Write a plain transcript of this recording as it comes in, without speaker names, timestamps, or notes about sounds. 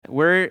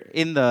We're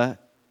in the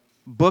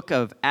book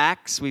of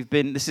Acts.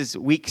 This is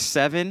week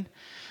 7,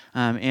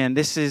 and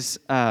this is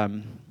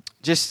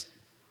just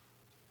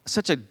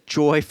such a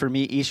joy for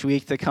me each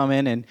week to come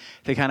in and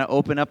to kind of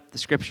open up the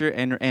scripture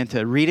and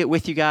to read it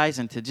with you guys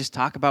and to just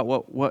talk about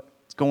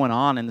what's going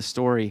on in the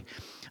story.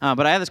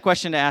 But I have this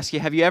question to ask you.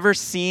 Have you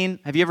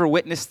ever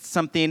witnessed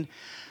something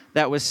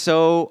that was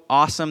so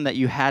awesome that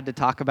you had to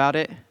talk about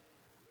it?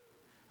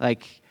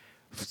 Like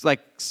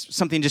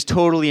something just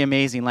totally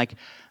amazing.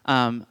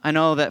 I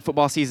know that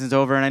football season's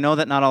over, and I know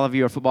that not all of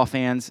you are football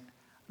fans.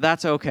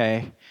 That's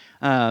okay.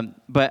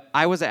 But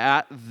I was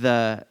at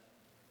the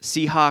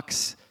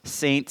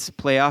Seahawks-Saints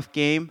playoff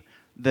game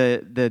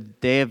the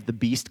day of the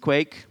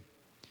Beastquake.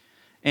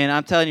 And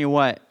I'm telling you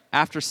what,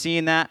 after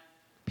seeing that,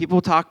 people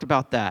talked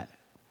about that.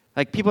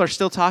 People are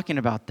still talking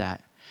about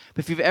that.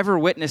 But if you've ever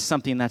witnessed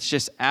something that's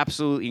just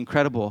absolutely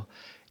incredible,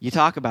 you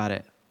talk about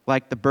it,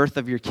 like the birth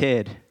of your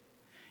kid.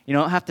 You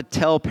don't have to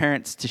tell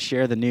parents to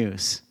share the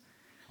news,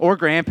 or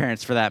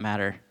grandparents for that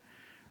matter,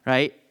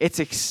 right? It's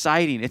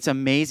exciting. It's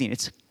amazing.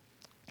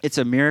 It's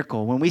a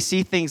miracle. When we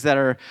see things that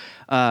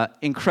are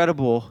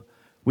incredible,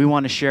 we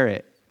want to share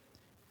it.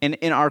 And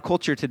in our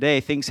culture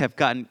today, things have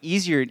gotten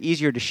easier and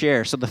easier to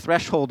share. So the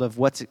threshold of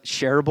what's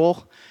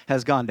shareable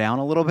has gone down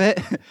a little bit.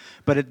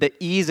 But at the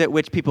ease at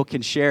which people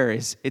can share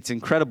it's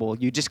incredible.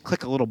 You just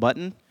click a little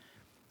button.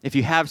 If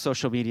you have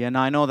social media,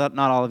 now I know that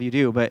not all of you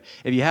do, but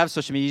if you have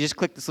social media, you just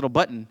click this little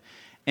button,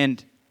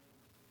 and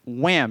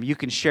wham, you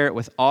can share it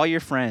with all your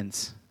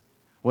friends,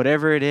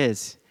 whatever it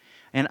is.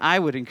 And I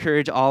would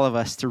encourage all of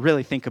us to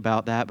really think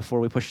about that before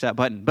we push that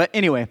button. But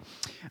anyway,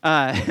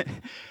 but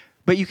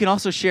you can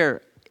also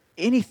share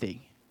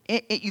anything.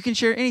 You can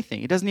share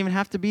anything. It doesn't even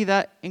have to be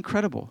that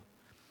incredible.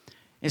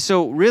 And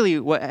so really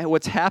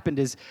what's happened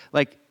is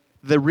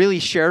the really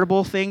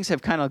shareable things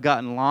have kind of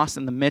gotten lost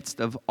in the midst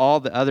of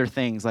all the other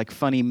things, like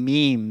funny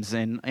memes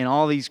and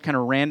all these kind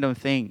of random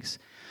things.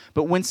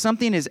 But when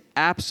something is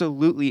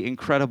absolutely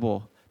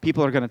incredible,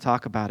 people are going to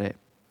talk about it.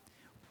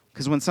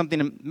 Because when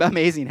something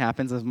amazing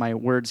happens, as my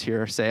words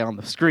here say on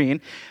the screen,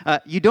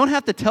 you don't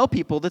have to tell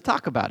people to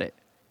talk about it.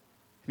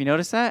 Have you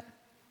noticed that?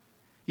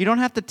 You don't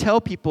have to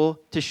tell people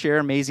to share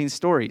amazing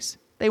stories.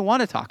 They want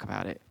to talk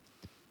about it.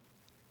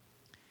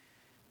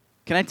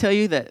 Can I tell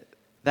you that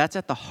that's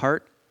at the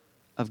heart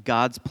of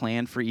God's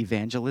plan for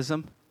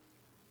evangelism?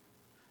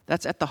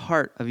 That's at the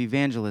heart of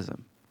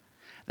evangelism.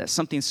 That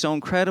something so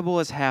incredible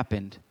has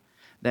happened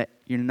that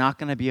you're not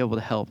going to be able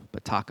to help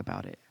but talk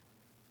about it.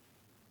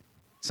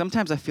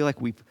 Sometimes I feel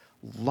like we've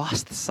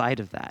lost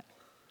sight of that.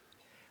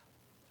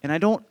 And I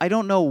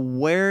don't know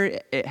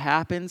where it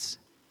happens.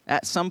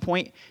 At some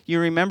point,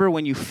 you remember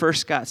when you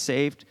first got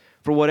saved,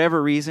 for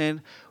whatever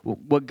reason,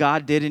 what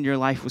God did in your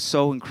life was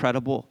so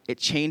incredible, it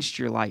changed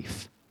your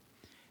life.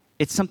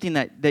 It's something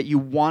that you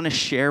want to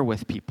share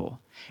with people.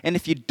 And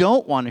if you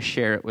don't want to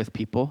share it with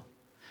people,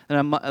 then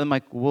I'm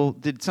like, well,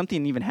 did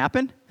something even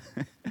happen?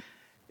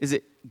 Is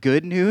it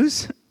good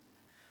news?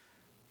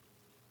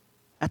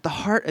 At the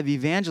heart of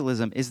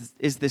evangelism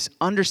is this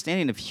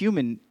understanding of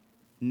human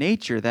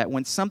nature that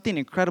when something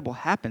incredible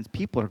happens,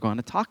 people are going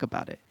to talk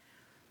about it.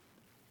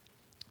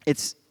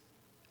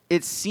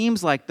 It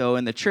seems like, though,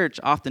 in the church,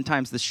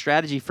 oftentimes the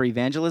strategy for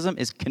evangelism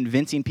is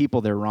convincing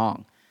people they're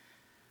wrong.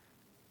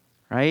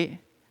 Right?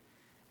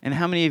 And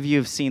how many of you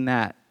have seen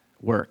that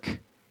work?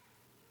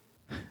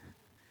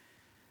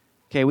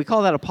 Okay, we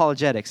call that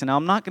apologetics. And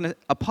now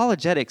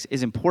apologetics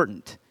is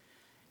important.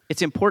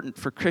 It's important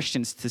for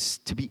Christians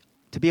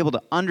to be able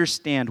to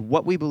understand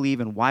what we believe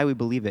and why we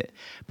believe it.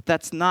 But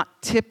that's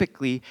not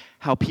typically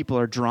how people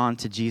are drawn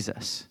to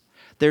Jesus.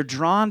 They're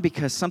drawn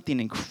because something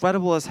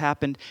incredible has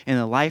happened in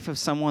the life of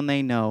someone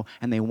they know,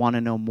 and they want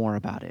to know more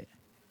about it.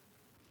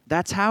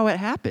 That's how it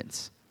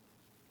happens.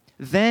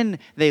 Then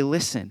they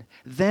listen.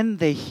 Then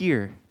they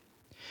hear.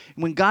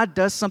 When God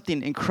does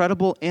something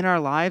incredible in our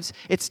lives,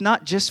 it's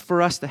not just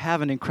for us to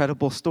have an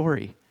incredible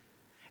story.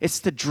 It's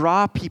to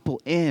draw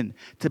people in,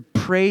 to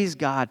praise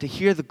God, to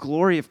hear the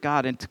glory of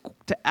God, and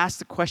to ask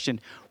the question,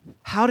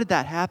 how did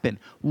that happen?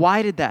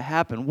 Why did that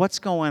happen? What's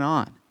going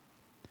on?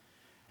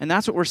 And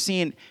that's what we're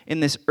seeing in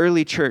this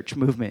early church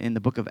movement in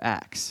the book of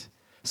Acts.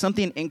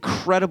 Something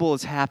incredible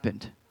has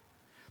happened.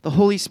 The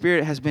Holy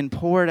Spirit has been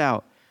poured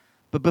out.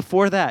 But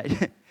before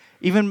that,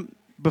 even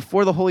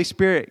before the Holy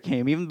Spirit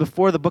came, even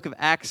before the book of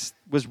Acts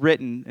was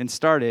written and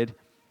started,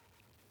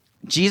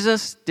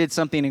 Jesus did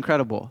something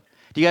incredible.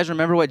 Do you guys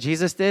remember what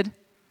Jesus did?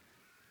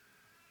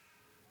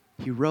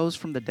 He rose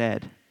from the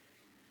dead.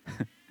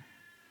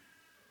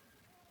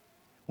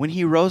 When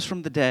he rose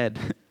from the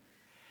dead,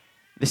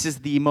 this is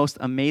the most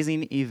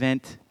amazing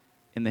event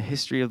in the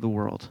history of the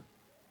world.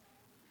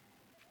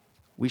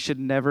 We should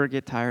never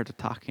get tired of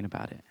talking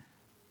about it.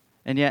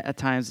 And yet, at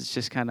times, it's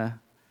just kind of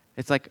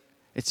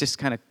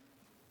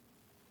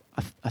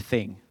a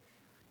thing,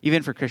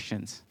 even for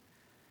Christians.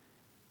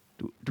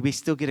 Do we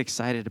still get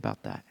excited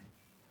about that?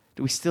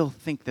 Do we still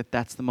think that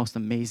that's the most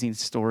amazing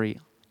story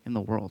in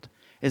the world?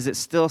 Is it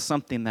still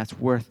something that's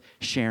worth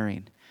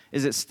sharing?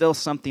 Is it still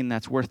something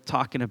that's worth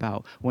talking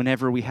about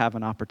whenever we have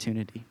an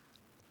opportunity?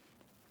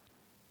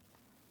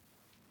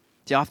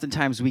 See,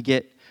 oftentimes we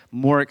get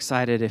more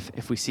excited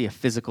if we see a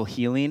physical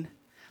healing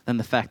than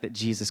the fact that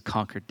Jesus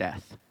conquered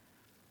death.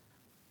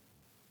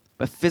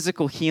 But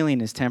physical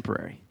healing is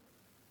temporary.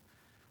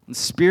 And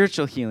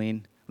spiritual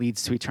healing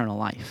leads to eternal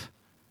life.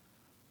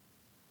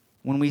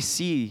 When we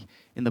see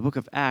in the book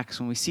of Acts,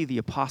 when we see the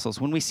apostles,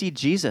 when we see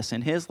Jesus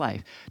in his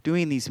life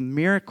doing these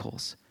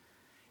miracles,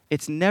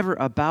 it's never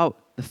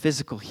about the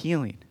physical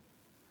healing.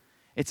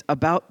 It's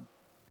about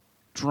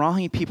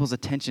drawing people's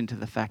attention to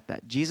the fact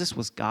that Jesus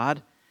was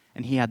God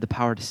and he had the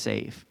power to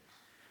save.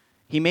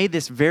 He made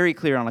this very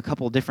clear on a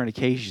couple of different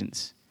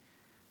occasions.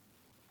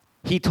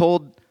 He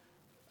told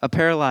a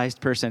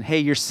paralyzed person, hey,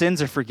 your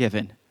sins are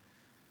forgiven.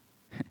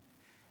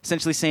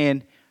 Essentially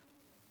saying,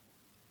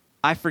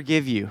 I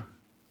forgive you.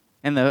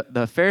 And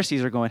the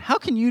Pharisees are going, how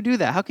can you do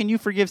that? How can you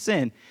forgive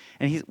sin?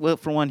 And well,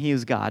 for one, he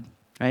was God,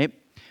 right?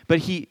 But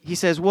he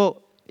says,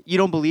 well, you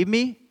don't believe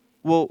me?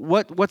 Well,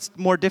 what's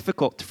more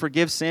difficult, to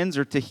forgive sins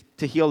or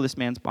to heal this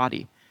man's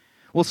body?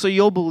 Well, so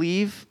you'll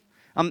believe?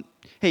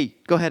 Hey,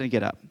 go ahead and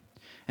get up.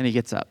 And he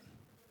gets up.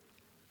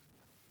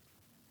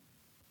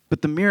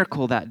 But the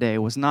miracle that day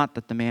was not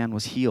that the man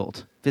was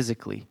healed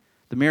physically.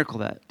 The miracle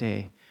that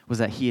day was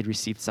that he had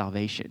received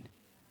salvation.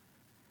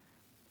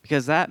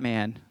 Because that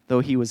man,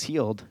 though he was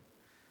healed,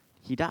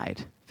 he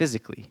died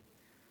physically.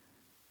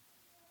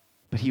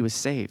 But he was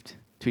saved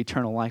to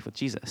eternal life with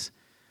Jesus.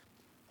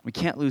 We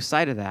can't lose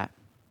sight of that.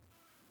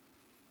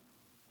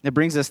 That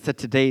brings us to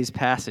today's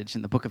passage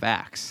in the book of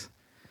Acts.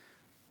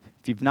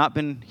 If you've not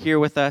been here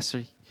with us,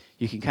 or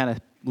you can kind of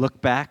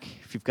look back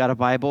if you've got a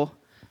Bible,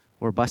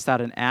 or bust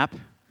out an app,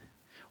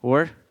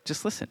 or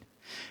just listen.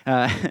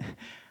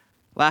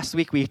 Last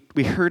week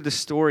we heard the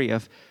story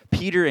of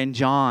Peter and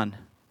John.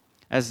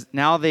 As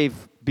now they've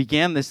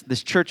began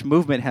this church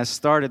movement has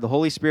started. The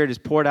Holy Spirit is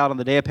poured out on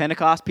the day of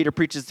Pentecost. Peter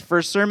preaches the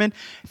first sermon.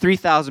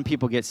 3,000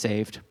 people get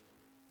saved.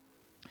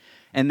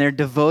 And they're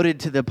devoted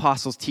to the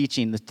apostles'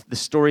 teaching, the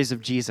stories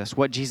of Jesus,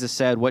 what Jesus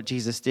said, what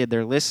Jesus did.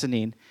 They're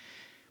listening.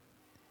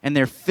 And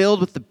they're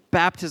filled with the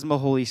baptism of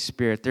the Holy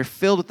Spirit. They're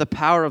filled with the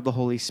power of the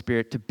Holy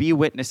Spirit to be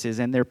witnesses.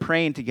 And they're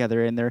praying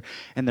together. And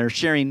they're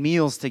sharing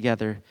meals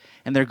together.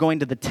 And they're going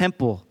to the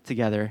temple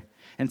together.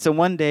 And so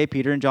one day,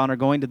 Peter and John are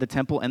going to the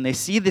temple, and they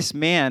see this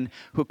man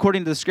who,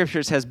 according to the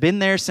scriptures, has been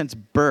there since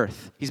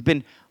birth. He's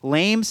been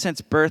lame since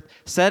birth,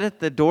 sat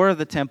at the door of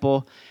the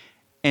temple,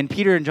 and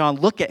Peter and John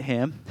look at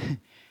him,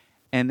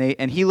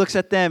 and he looks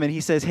at them, and he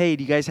says, hey,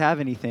 do you guys have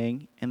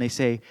anything? And they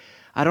say,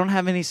 I don't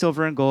have any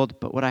silver and gold,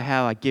 but what I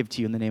have I give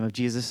to you in the name of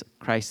Jesus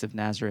Christ of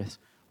Nazareth.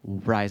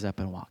 Rise up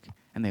and walk.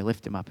 And they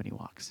lift him up, and he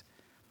walks.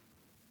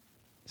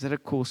 Is that a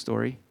cool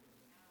story?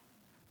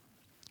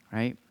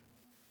 Right?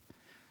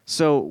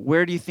 So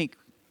where do you think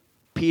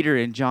Peter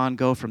and John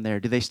go from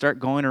there? Do they start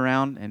going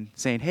around and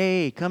saying,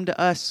 hey, come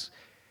to us.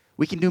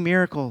 We can do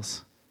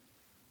miracles.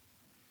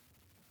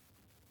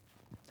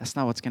 That's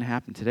not what's going to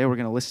happen. Today we're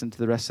going to listen to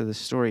the rest of the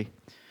story.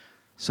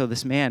 So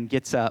this man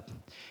gets up,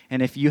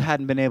 and if you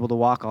hadn't been able to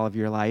walk all of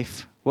your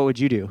life, what would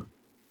you do?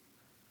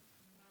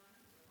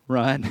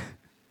 Run,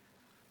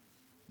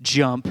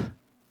 jump,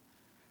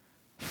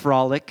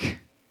 frolic,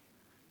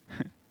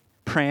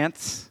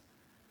 prance,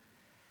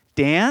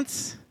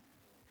 dance.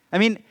 I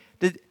mean,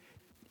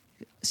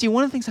 see,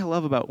 one of the things I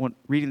love about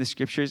reading the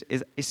scriptures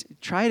is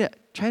try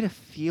to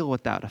feel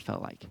what that would have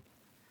felt like.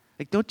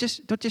 Like don't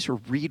just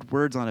read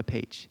words on a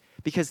page,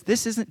 because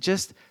this isn't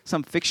just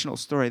some fictional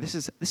story.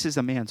 This is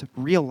a man's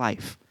real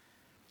life.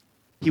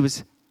 He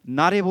was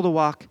not able to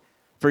walk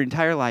for his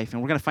entire life,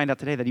 and we're going to find out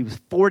today that he was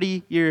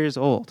 40 years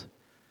old,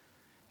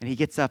 and he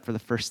gets up for the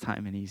first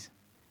time, and he's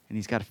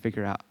got to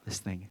figure out this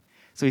thing.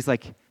 So he's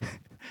like,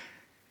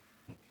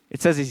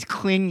 it says he's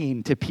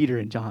clinging to Peter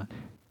and John.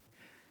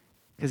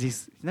 Because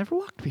he's never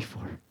walked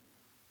before.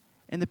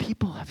 And the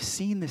people have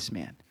seen this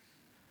man.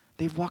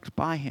 They've walked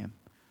by him.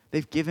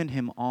 They've given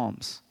him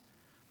alms.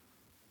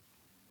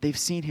 They've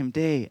seen him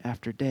day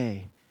after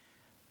day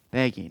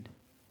begging.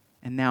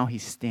 And now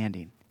he's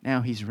standing.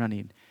 Now he's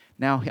running.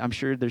 Now I'm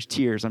sure there's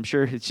tears. I'm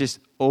sure it's just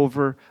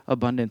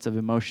overabundance of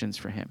emotions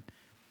for him.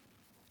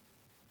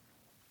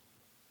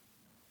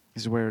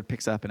 This is where it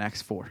picks up in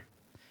Acts 4.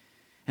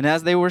 And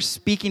as they were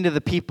speaking to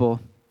the people,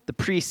 the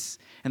priests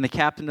and the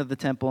captain of the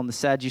temple and the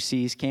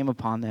Sadducees came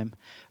upon them,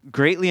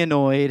 greatly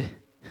annoyed,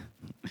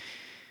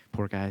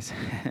 poor guys,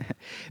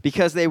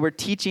 because they were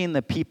teaching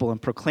the people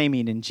and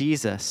proclaiming in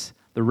Jesus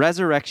the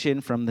resurrection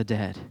from the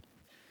dead.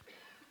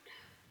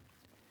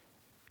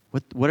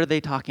 What are they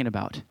talking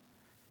about,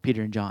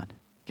 Peter and John?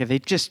 Okay,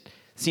 they've just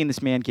seen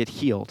this man get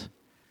healed.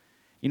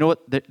 You know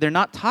what? They're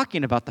not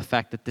talking about the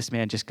fact that this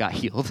man just got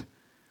healed.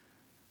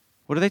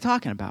 What are they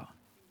talking about?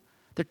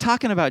 They're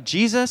talking about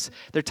Jesus.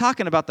 They're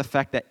talking about the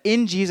fact that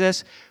in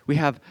Jesus we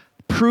have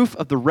proof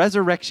of the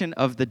resurrection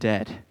of the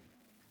dead.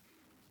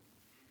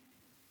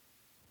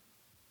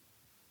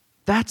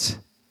 That's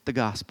the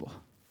gospel.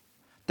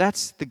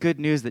 That's the good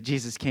news that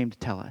Jesus came to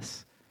tell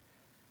us.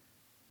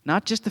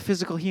 Not just the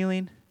physical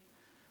healing,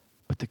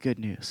 but the good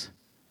news.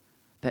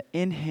 That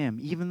in him,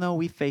 even though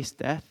we face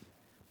death,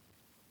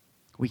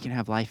 we can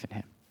have life in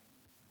him.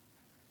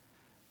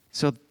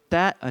 So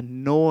that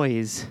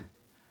annoys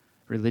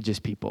religious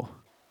people.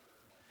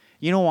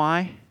 You know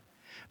why?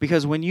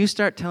 Because when you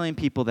start telling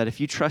people that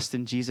if you trust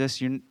in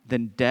Jesus,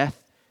 then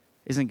death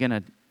isn't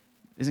gonna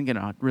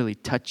really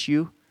touch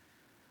you,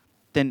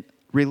 then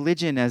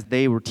religion as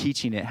they were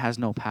teaching it has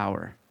no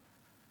power.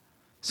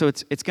 So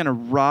it's going to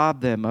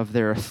rob them of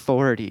their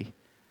authority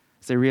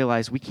as they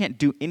realize we can't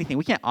do anything.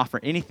 We can't offer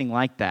anything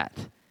like that.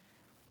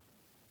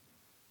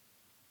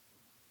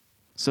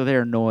 So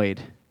they're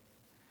annoyed.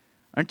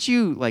 Aren't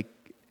you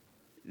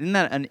isn't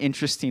that an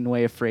interesting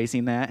way of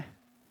phrasing that?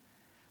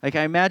 Like,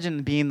 I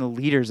imagine being the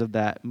leaders of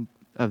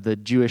the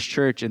Jewish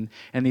church, and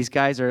these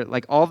guys are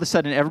all of a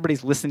sudden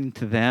everybody's listening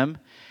to them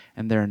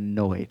and they're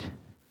annoyed.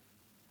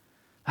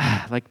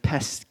 Like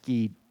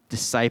pesky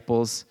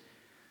disciples.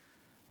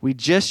 We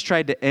just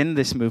tried to end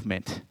this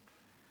movement.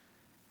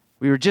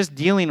 We were just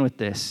dealing with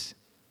this.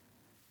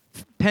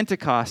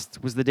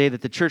 Pentecost was the day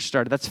that the church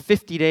started. That's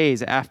 50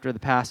 days after the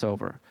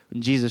Passover,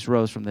 when Jesus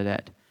rose from the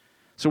dead.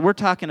 So we're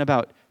talking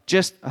about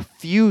just a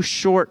few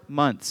short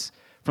months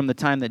from the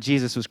time that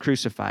Jesus was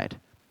crucified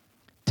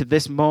to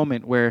this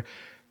moment where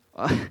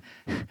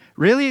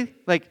really,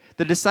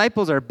 the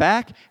disciples are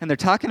back and they're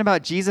talking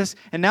about Jesus,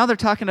 and now they're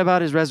talking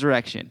about his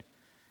resurrection.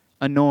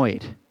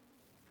 Annoyed.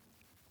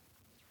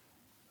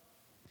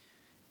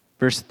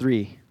 Verse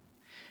 3,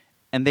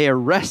 and they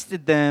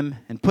arrested them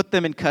and put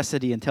them in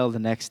custody until the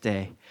next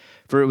day,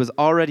 for it was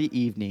already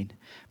evening.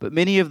 But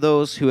many of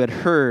those who had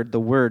heard the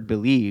word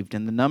believed,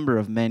 and the number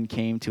of men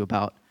came to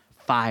about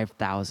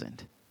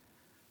 5,000.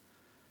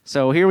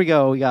 So here we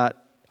go. We got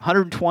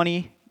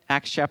 120,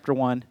 Acts chapter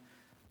 1.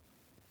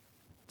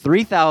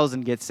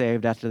 3,000 get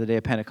saved after the day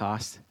of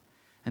Pentecost.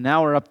 And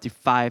now we're up to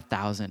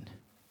 5,000.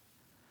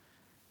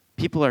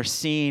 People are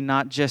seeing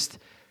not just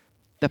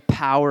the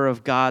power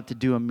of God to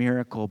do a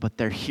miracle, but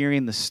they're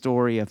hearing the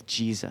story of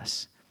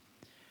Jesus.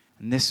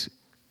 And this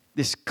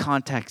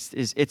context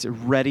it's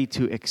ready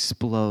to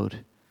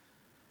explode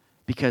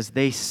because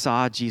they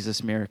saw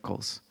Jesus'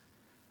 miracles.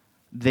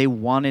 They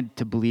wanted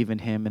to believe in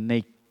him, and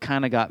they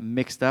kind of got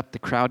mixed up. The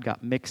crowd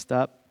got mixed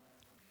up.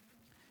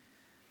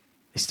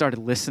 They started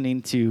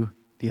listening to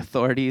the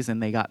authorities,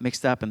 and they got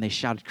mixed up, and they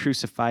shouted,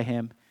 "Crucify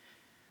him."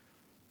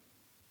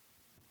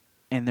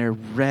 And they're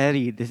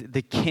ready.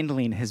 The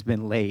kindling has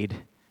been laid,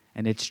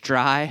 and it's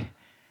dry,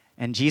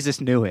 and Jesus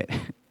knew it.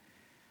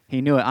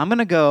 He knew it. I'm going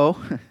to go.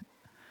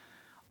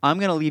 I'm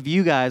going to leave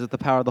you guys with the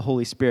power of the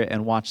Holy Spirit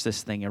and watch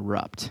this thing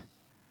erupt.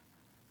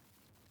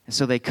 And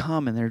so they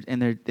come,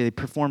 and they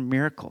perform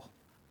miracle.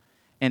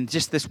 And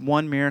just this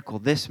one miracle,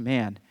 this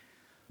man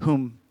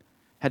whom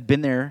had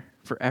been there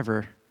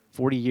forever,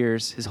 40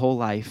 years, his whole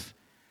life,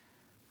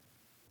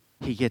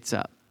 he gets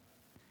up.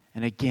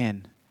 And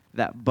again,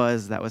 that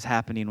buzz that was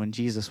happening when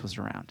Jesus was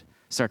around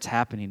starts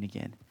happening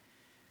again.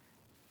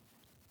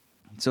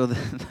 So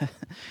the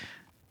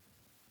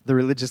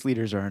religious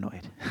leaders are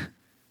annoyed.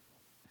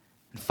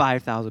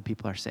 5,000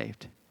 people are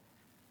saved.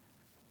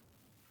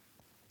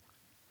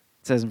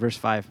 It says in verse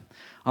 5,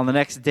 on the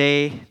next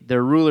day,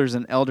 their rulers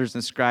and elders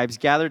and scribes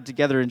gathered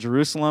together in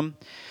Jerusalem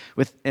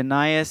with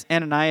Ananias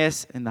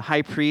and the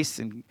high priest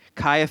and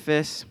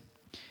Caiaphas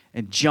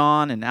and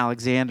John and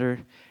Alexander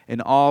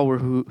and all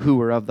who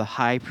were of the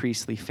high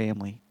priestly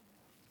family.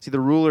 See, the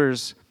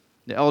rulers,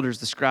 the elders,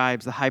 the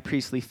scribes, the high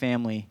priestly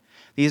family,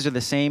 these are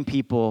the same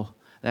people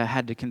that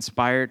had to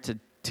conspire to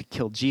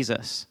kill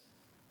Jesus.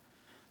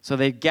 So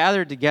they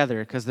gathered together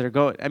because they're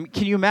going. I mean,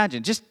 can you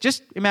imagine?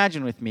 Just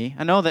imagine with me.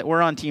 I know that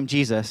we're on Team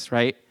Jesus,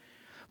 right?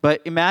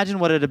 But imagine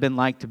what it would have been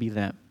like to be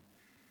them.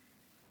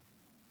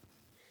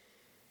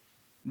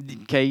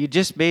 Okay, you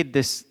just made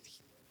this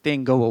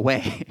thing go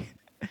away.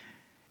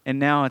 And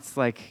now it's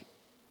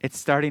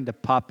starting to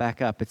pop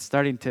back up. It's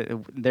starting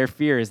to, their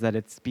fear is that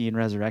it's being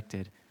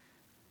resurrected.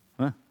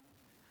 Huh?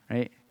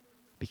 Right?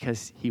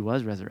 Because he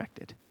was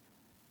resurrected.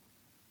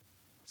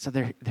 So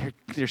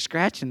they're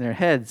scratching their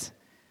heads.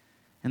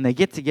 And they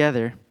get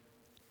together,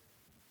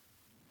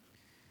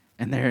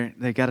 and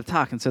they got to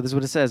talk. And so this is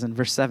what it says in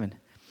verse 7.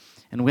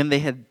 And when they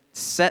had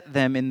set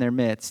them in the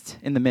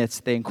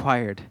midst, they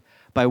inquired,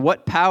 by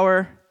what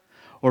power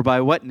or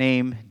by what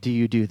name do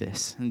you do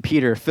this? And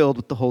Peter, filled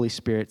with the Holy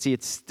Spirit. See,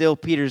 it's still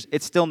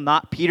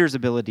not Peter's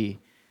ability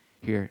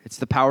here. It's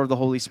the power of the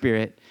Holy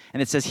Spirit.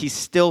 And it says he's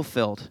still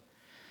filled,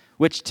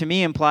 which to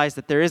me implies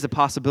that there is a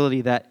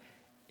possibility that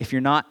if you're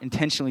not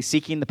intentionally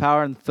seeking the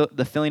power and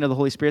the filling of the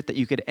Holy Spirit, that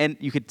you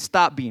could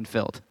stop being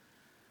filled.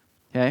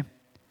 Okay?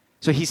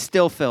 So he's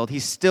still filled.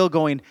 He's still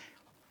going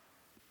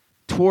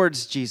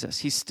towards Jesus.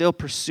 He's still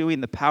pursuing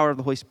the power of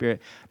the Holy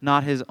Spirit,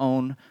 not his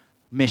own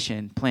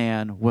mission,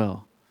 plan,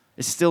 will.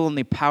 It's still in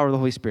the power of the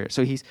Holy Spirit.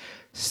 So he's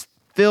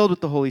filled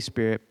with the Holy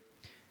Spirit,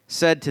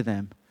 said to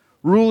them,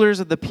 rulers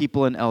of the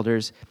people and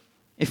elders,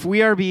 if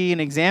we are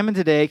being examined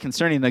today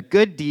concerning a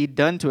good deed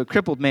done to a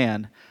crippled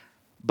man,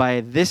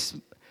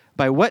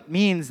 by what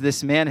means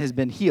this man has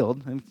been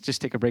healed. Let me just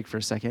take a break for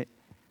a second.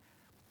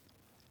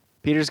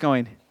 Peter's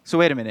going, so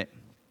wait a minute.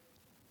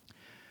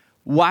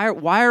 Why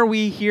are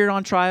we here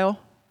on trial?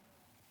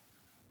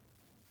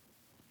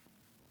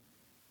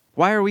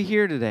 Why are we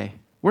here today?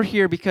 We're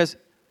here because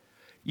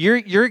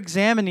you're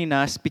examining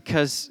us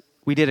because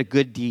we did a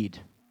good deed.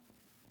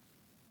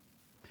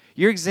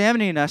 You're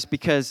examining us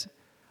because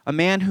a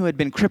man who had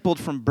been crippled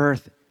from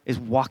birth is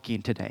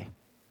walking today.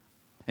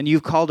 And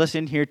you've called us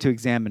in here to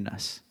examine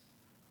us.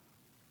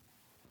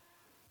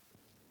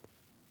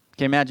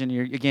 Okay, imagine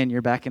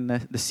you're back in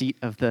the seat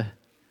of the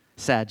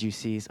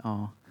Sadducees.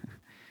 Oh,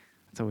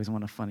 it's always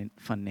one of fun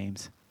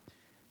names.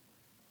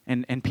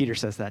 And Peter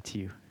says that to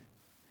you.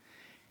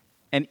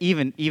 And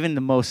even the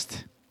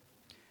most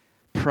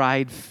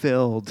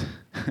pride-filled,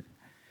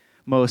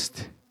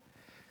 most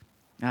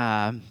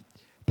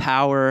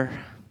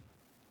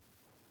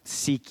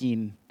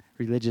power-seeking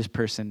religious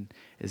person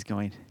is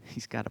going,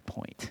 he's got a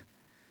point.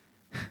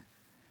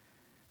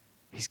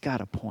 He's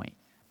got a point.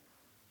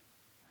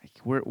 Like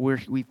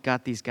we've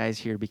got these guys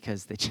here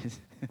because they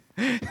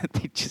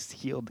just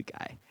healed the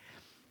guy.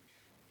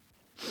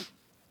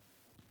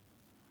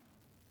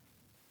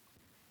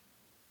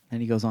 And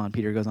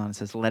Peter goes on and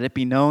says, let it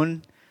be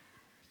known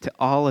to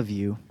all of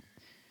you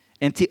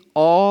and to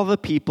all the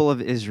people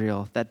of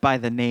Israel that by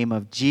the name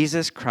of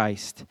Jesus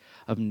Christ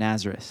of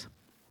Nazareth,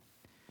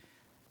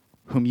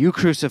 whom you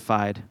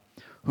crucified,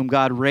 whom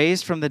God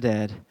raised from the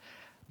dead,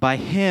 by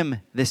him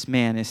this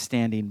man is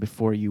standing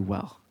before you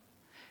well.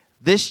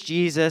 This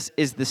Jesus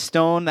is the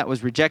stone that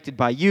was rejected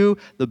by you,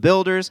 the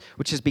builders,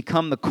 which has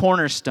become the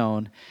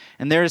cornerstone.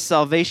 And there is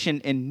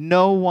salvation in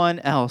no one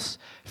else,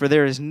 for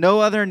there is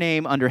no other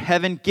name under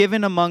heaven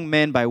given among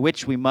men by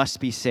which we must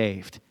be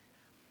saved.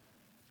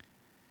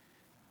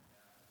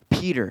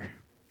 Peter,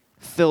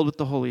 filled with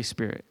the Holy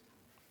Spirit.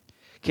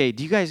 Okay,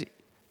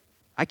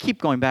 I keep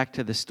going back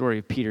to the story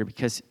of Peter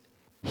because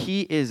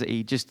he's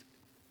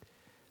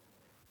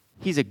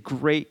a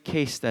great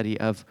case study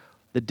of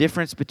the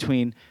difference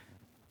between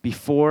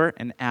before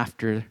and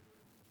after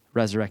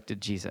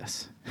resurrected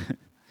Jesus.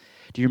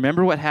 Do you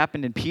remember what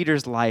happened in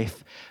Peter's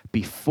life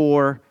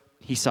before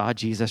he saw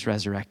Jesus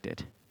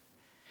resurrected?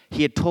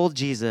 He had told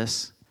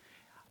Jesus,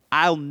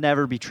 I'll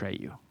never betray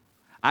you.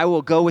 I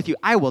will go with you.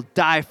 I will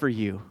die for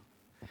you.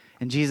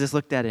 And Jesus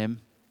looked at him.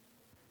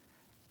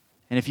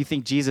 And if you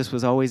think Jesus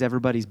was always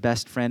everybody's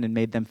best friend and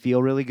made them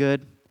feel really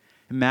good,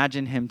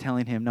 imagine him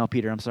telling him, no,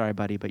 Peter, I'm sorry,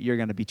 buddy, but you're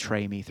going to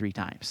betray me 3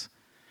 times.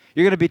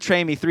 You're going to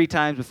betray me 3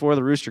 times before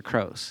the rooster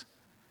crows.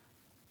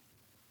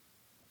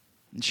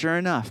 And sure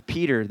enough,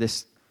 Peter,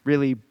 this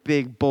really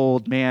big,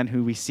 bold man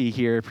who we see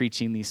here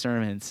preaching these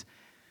sermons,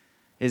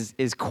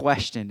 is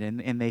questioned.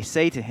 And they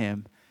say to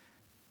him,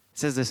 it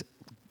says this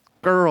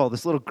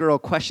little girl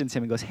questions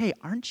him and goes, hey,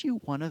 aren't you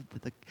one of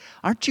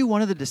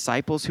the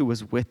disciples who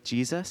was with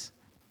Jesus?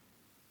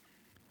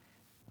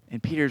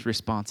 And Peter's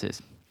response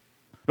is,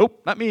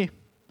 nope, not me.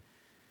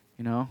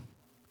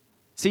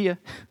 See ya.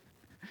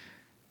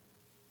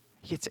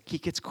 He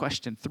gets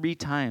questioned 3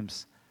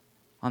 times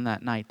on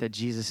that night that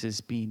Jesus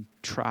is being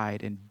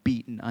tried and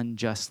beaten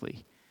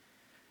unjustly.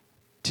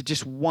 To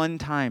just one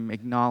time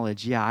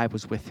acknowledge, yeah, I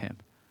was with him.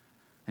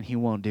 And he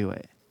won't do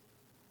it.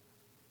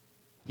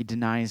 He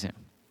denies him.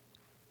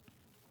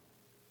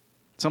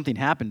 Something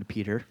happened to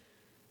Peter.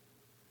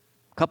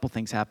 A couple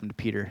things happened to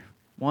Peter.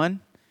 One,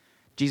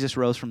 Jesus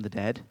rose from the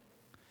dead,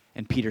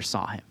 and Peter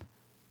saw him.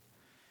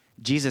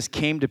 Jesus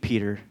came to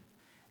Peter,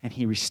 and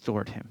he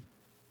restored him.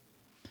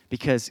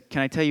 Because,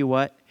 can I tell you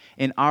what?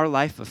 In our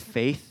life of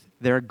faith,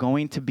 there are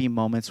going to be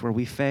moments where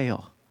we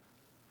fail.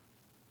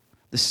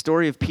 The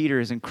story of Peter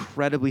is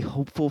incredibly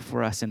hopeful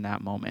for us in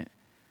that moment.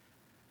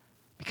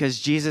 Because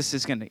Jesus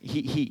is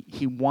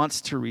he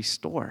wants to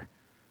restore.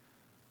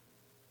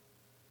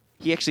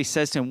 He actually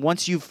says to him,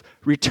 once you've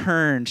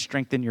returned,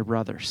 strengthen your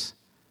brothers.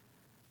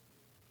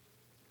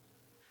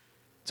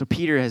 So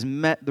Peter has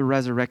met the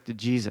resurrected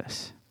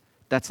Jesus.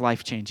 That's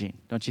life-changing,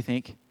 don't you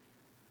think?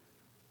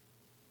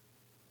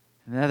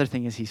 And the other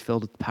thing is he's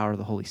filled with the power of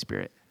the Holy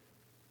Spirit.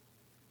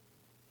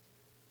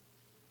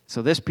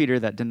 So this Peter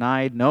that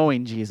denied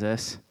knowing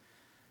Jesus,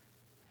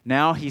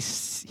 now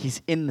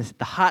he's in the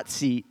hot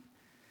seat.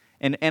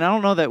 And I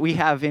don't know that we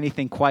have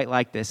anything quite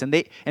like this. And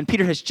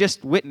Peter has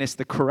just witnessed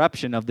the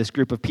corruption of this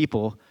group of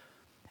people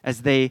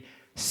as they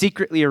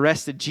secretly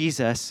arrested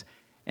Jesus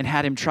and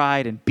had him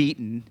tried and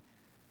beaten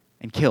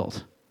and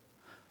killed.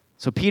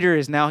 So Peter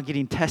is now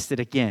getting tested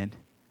again.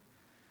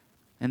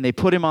 And they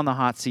put him on the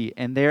hot seat,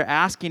 and they're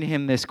asking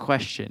him this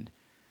question.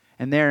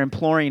 And they're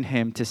imploring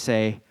him to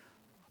say,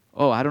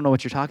 oh, I don't know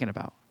what you're talking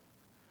about.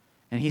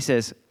 And he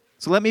says,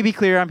 so let me be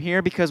clear, I'm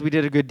here because we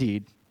did a good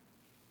deed.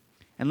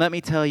 And let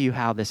me tell you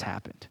how this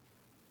happened.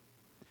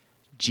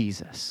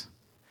 Jesus,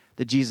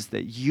 the Jesus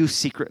that you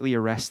secretly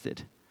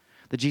arrested,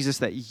 the Jesus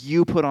that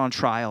you put on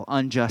trial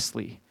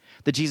unjustly,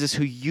 the Jesus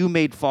who you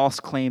made false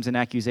claims and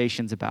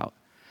accusations about,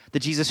 the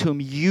Jesus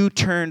whom you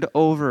turned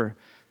over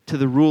to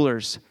the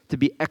rulers to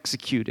be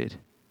executed,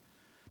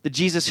 the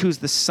Jesus who's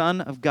the Son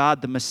of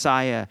God, the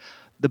Messiah,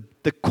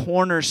 the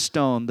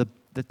cornerstone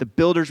that the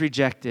builders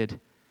rejected.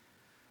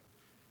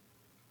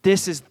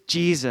 This is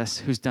Jesus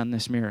who's done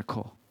this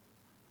miracle.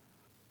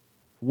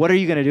 What are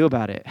you going to do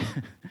about it?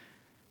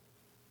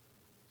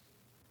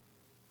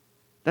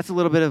 That's a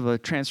little bit of a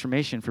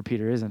transformation for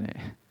Peter, isn't it?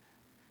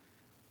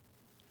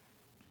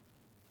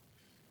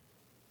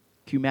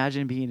 Can you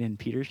imagine being in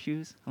Peter's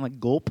shoes? I'm like,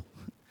 gulp.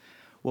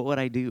 What would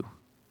I do?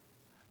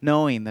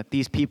 Knowing that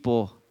these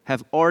people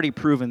have already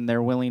proven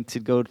they're willing to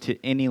go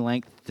to any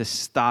length to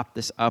stop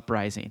this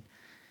uprising.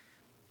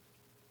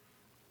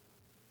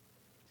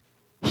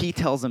 He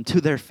tells them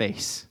to their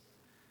face,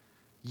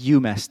 you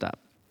messed up.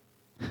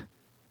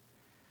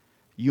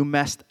 You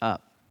messed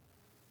up.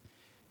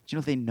 Do you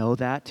know they know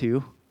that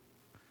too?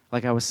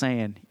 Like I was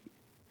saying,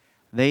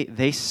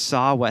 they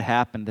saw what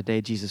happened the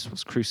day Jesus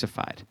was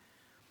crucified.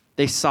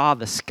 They saw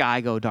the sky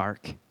go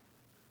dark.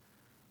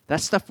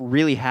 That stuff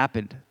really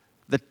happened.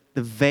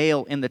 The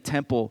veil in the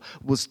temple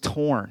was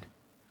torn.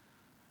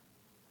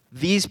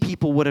 These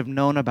people would have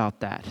known about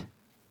that.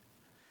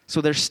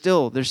 So they're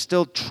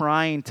still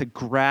trying to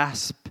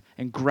grasp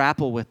and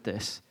grapple with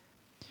this.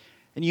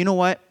 And you know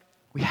what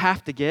we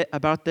have to get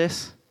about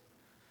this?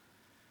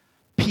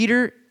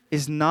 Peter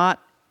is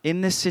not in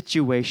this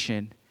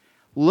situation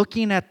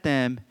looking at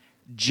them,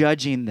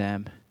 judging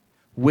them,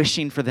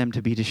 wishing for them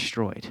to be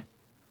destroyed.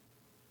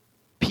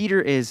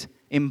 Peter is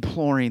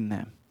imploring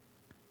them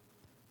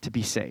to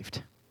be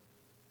saved.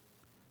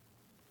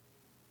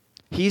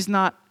 He's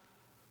not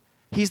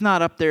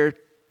up there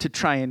to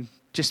try and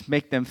just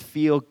make them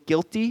feel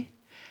guilty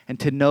and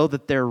to know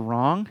that they're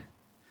wrong.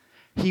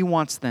 He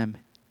wants them,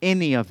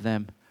 any of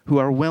them, who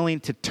are willing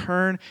to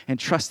turn and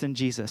trust in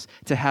Jesus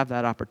to have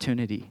that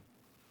opportunity.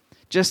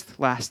 Just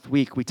last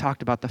week, we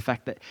talked about the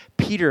fact that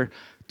Peter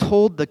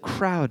told the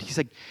crowd, he's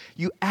like,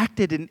 you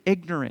acted in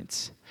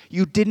ignorance.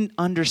 You didn't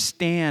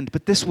understand,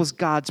 but this was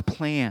God's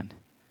plan.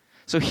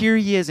 So here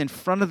he is in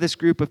front of this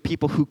group of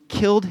people who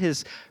killed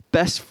his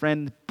best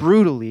friend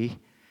brutally,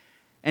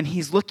 and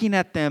he's looking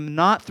at them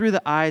not through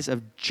the eyes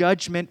of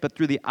judgment, but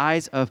through the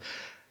eyes of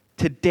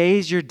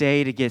today's your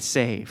day to get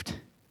saved.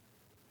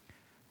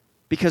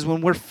 Because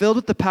when we're filled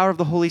with the power of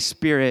the Holy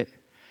Spirit,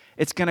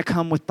 it's going to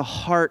come with the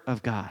heart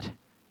of God.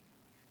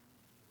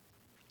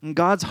 And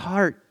God's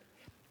heart,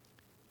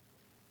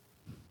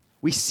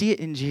 we see it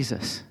in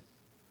Jesus.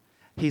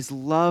 His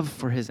love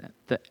for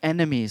the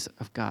enemies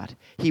of God.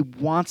 He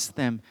wants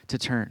them to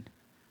turn.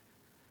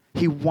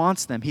 He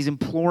wants them. He's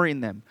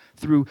imploring them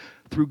through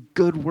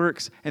good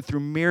works and through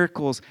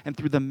miracles and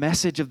through the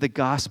message of the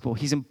gospel.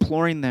 He's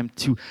imploring them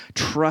to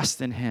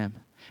trust in him.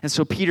 And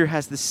so Peter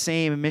has the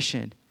same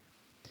mission.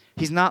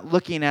 He's not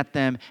looking at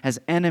them as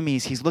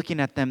enemies. He's looking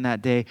at them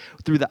that day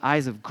through the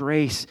eyes of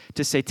grace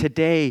to say,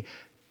 today,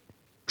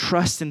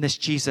 trust in this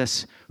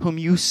Jesus whom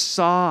you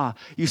saw.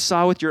 You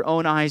saw with your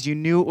own eyes. You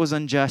knew it was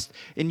unjust.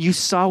 And you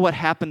saw what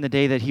happened the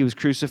day that he was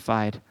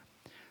crucified.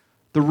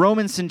 The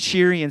Roman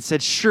centurion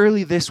said,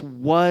 surely this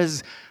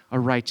was a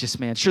righteous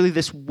man. Surely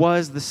this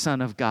was the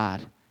Son of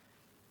God.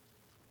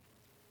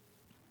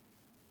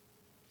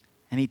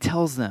 And he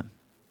tells them,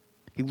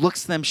 he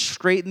looks them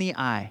straight in the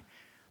eye.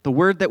 The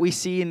word that we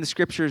see in the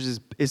scriptures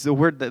is the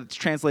word that's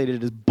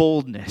translated as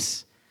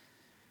boldness.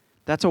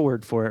 That's a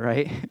word for it,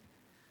 right?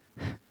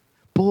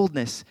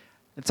 Boldness.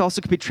 It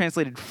also could be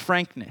translated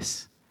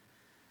frankness.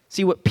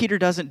 See, what Peter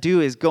doesn't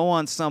do is go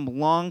on some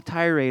long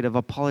tirade of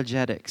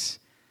apologetics.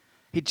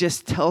 He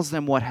just tells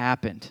them what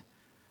happened.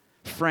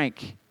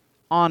 Frank,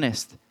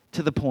 honest,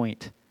 to the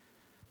point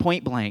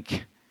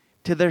blank,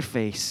 to their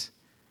face.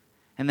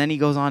 And then he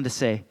goes on to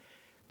say,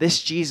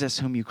 this Jesus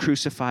whom you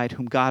crucified,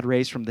 whom God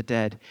raised from the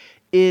dead,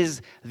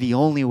 is the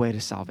only way to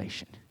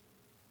salvation.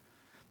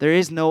 There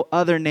is no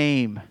other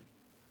name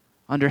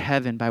under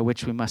heaven by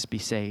which we must be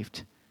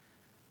saved.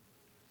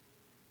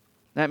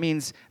 That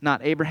means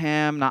not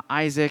Abraham, not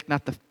Isaac,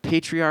 not the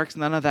patriarchs,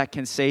 none of that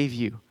can save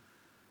you.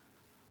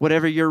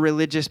 Whatever your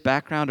religious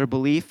background or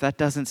belief, that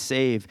doesn't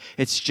save.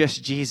 It's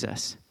just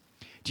Jesus.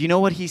 Do you know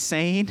what he's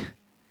saying?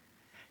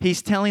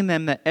 He's telling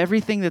them that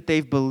everything that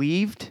they've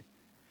believed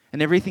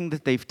and everything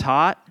that they've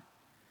taught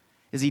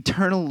is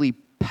eternally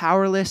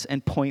powerless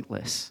and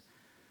pointless.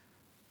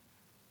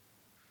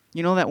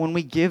 You know that when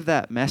we give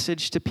that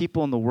message to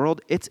people in the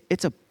world,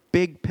 it's a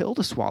big pill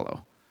to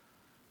swallow.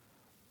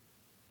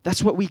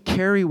 That's what we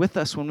carry with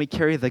us when we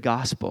carry the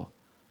gospel.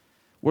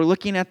 We're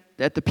looking at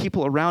the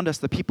people around us,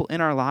 the people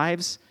in our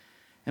lives,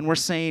 and we're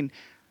saying,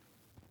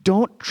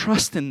 don't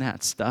trust in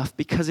that stuff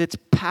because it's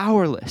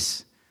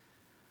powerless.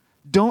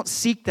 Don't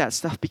seek that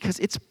stuff because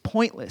it's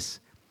pointless.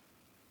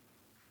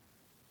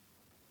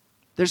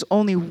 There's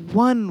only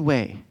one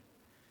way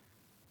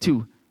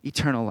to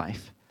eternal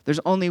life. There's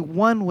only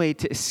one way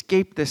to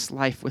escape this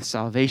life with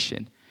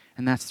salvation,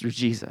 and that's through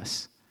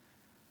Jesus.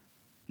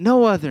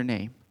 No other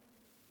name.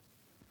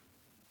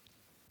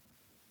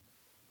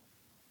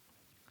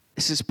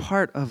 This is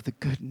part of the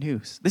good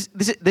news.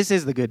 This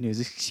is the good news,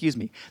 excuse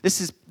me.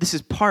 This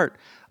is part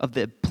of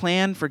the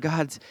plan for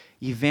God's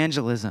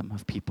evangelism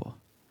of people.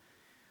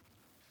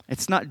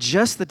 It's not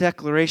just the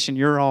declaration,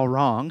 you're all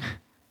wrong.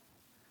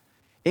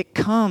 It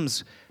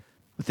comes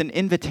with an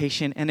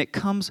invitation, and it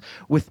comes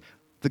with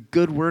the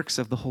good works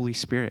of the Holy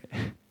Spirit.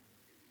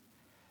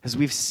 As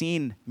we've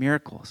seen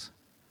miracles.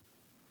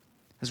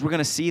 As we're going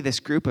to see this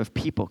group of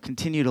people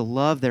continue to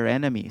love their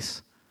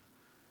enemies.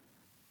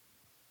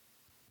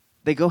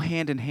 They go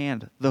hand in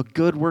hand. The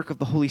good work of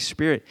the Holy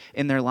Spirit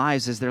in their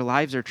lives as their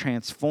lives are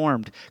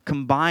transformed,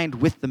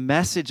 combined with the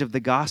message of the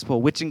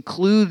gospel, which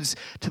includes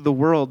to the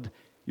world,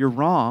 you're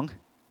wrong.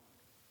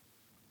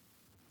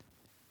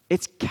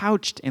 It's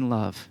couched in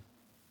love.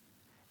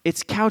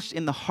 It's couched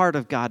in the heart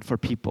of God for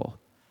people.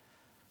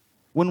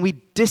 When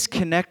we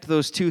disconnect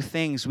those two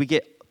things, we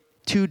get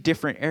two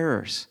different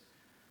errors.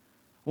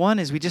 One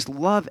is we just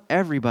love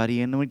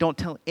everybody and we don't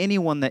tell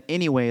anyone that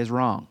any way is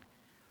wrong.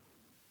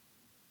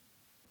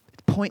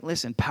 It's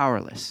pointless and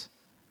powerless.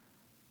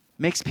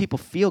 Makes people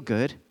feel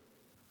good,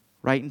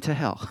 right into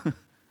hell. And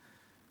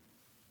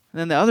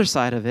then the other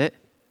side of it,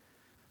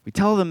 we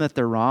tell them that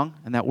they're wrong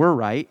and that we're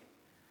right.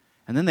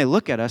 And then they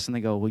look at us and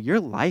they go, well, your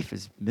life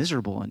is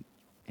miserable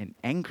and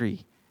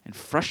angry and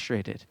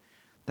frustrated.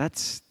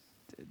 That's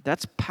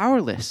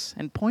powerless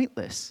and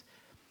pointless.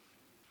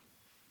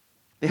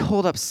 They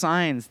hold up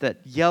signs that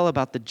yell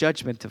about the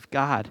judgment of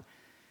God.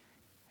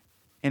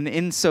 And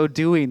in so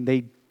doing,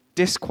 they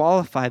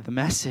disqualify the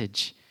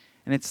message.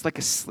 And it's like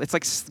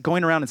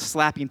going around and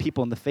slapping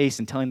people in the face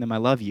and telling them, I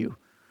love you.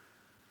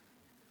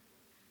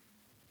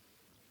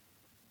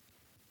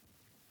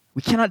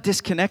 We cannot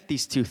disconnect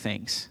these two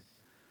things.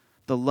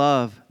 The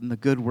love and the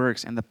good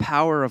works and the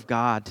power of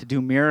God to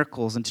do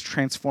miracles and to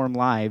transform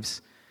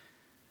lives.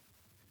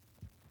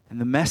 And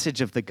the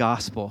message of the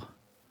gospel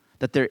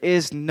that there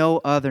is no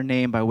other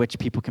name by which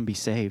people can be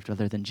saved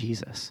other than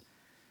Jesus.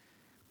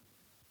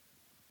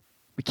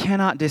 We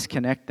cannot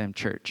disconnect them,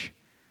 church.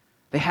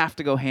 They have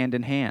to go hand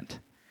in hand.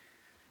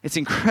 It's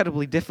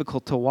incredibly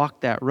difficult to walk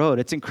that road.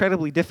 It's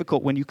incredibly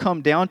difficult when you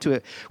come down to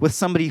it with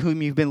somebody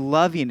whom you've been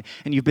loving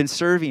and you've been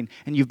serving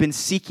and you've been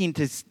seeking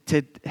to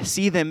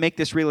see them make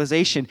this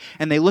realization,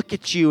 and they look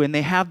at you and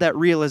they have that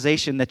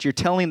realization that you're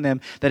telling them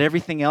that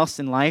everything else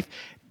in life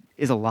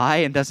is a lie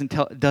and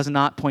does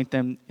not point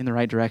them in the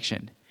right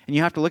direction. And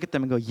you have to look at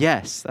them and go,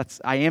 yes,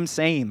 I am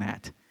saying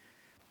that.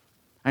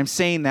 I'm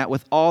saying that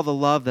with all the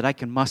love that I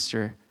can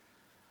muster.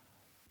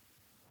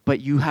 But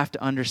you have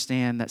to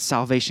understand that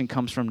salvation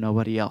comes from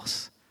nobody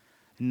else.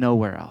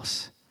 Nowhere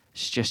else.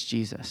 It's just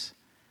Jesus.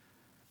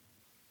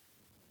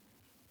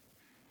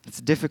 It's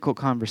a difficult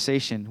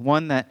conversation.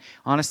 One that,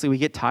 honestly, we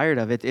get tired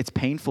of. It's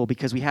painful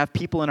because we have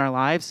people in our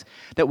lives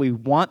that we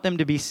want them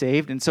to be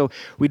saved. And so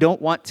we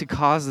don't want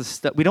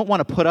to we don't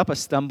want to put up a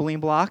stumbling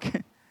block.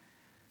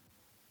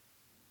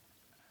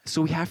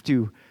 So we have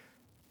to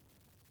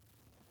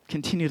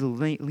continue to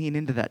lean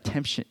into that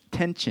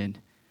tension,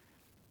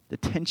 the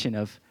tension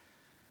of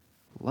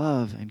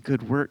love and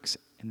good works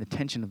and the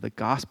tension of the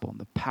gospel and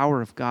the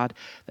power of God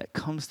that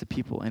comes to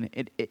people. And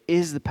it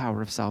is the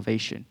power of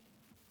salvation.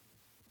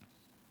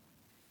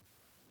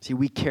 See,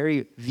 we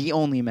carry the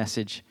only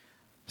message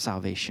of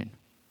salvation.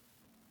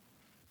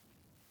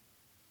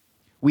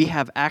 We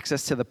have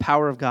access to the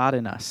power of God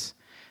in us.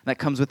 That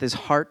comes with his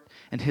heart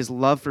and his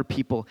love for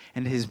people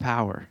and his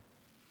power.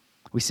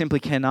 We simply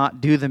cannot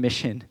do the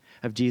mission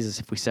of Jesus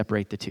if we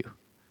separate the two.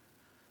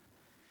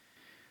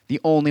 The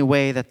only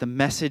way that the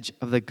message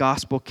of the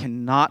gospel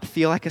cannot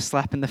feel like a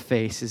slap in the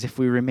face is if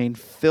we remain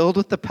filled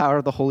with the power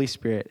of the Holy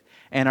Spirit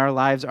and our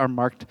lives are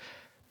marked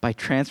by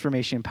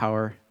transformation,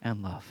 power,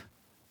 and love.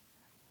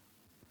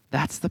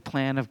 That's the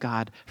plan of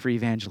God for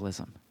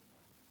evangelism.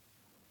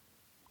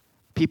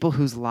 People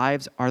whose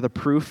lives are the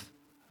proof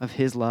of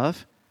his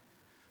love,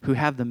 who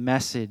have the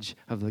message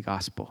of the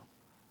gospel.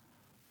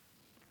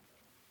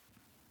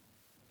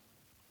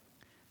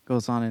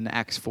 Goes on in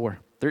Acts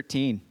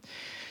 4:13.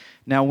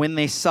 Now when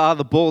they saw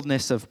the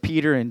boldness of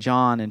Peter and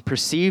John and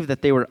perceived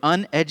that they were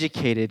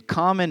uneducated,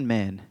 common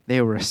men,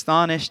 they were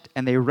astonished,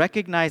 and they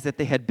recognized that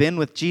they had been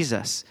with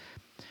Jesus.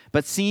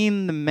 But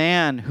seeing the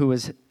man who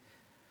was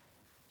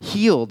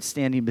healed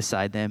standing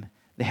beside them,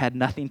 they had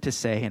nothing to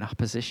say in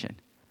opposition.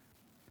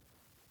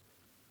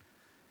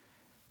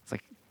 It's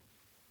like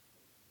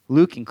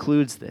Luke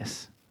includes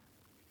this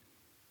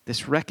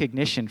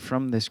recognition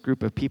from this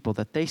group of people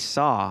that they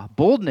saw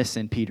boldness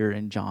in Peter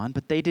and John,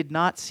 but they did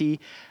not see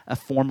a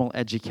formal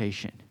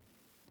education.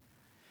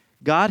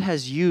 God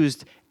has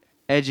used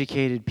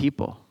educated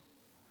people.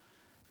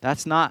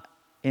 That's not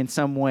in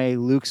some way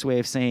Luke's way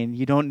of saying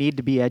you don't need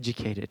to be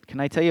educated. Can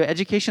I tell you,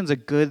 education's a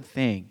good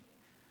thing.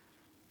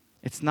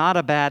 It's not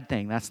a bad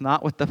thing. That's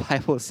not what the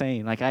Bible is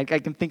saying. Like I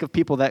can think of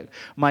people that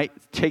might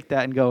take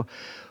that and go,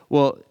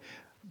 well,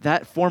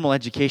 that formal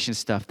education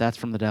stuff, that's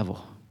from the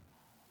devil.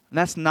 And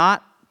that's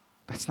not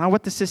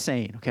what this is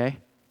saying, okay?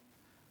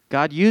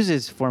 God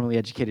uses formally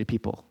educated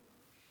people.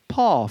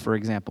 Paul, for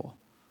example.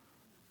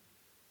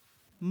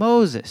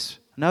 Moses,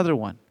 another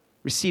one,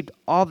 received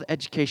all the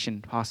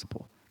education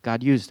possible.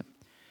 God used him.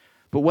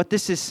 But what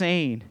this is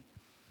saying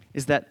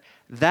is that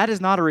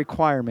is not a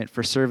requirement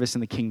for service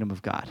in the kingdom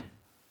of God.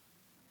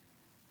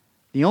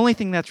 The only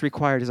thing that's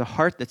required is a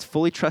heart that's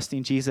fully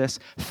trusting Jesus,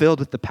 filled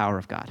with the power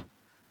of God.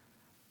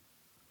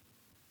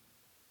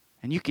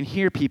 And you can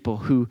hear people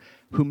who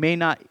may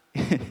not,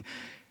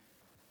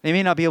 they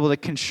may not be able to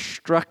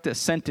construct a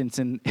sentence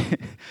and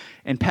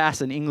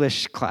pass an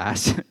English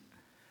class,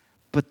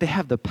 but they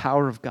have the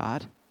power of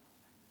God.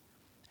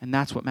 And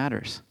that's what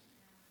matters.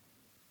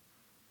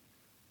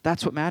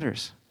 That's what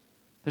matters.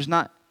 There's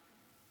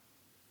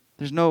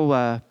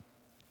no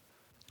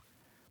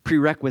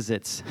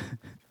prerequisites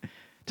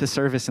to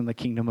service in the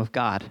kingdom of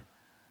God.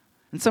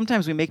 And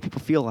sometimes we make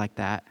people feel like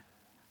that.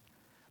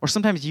 Or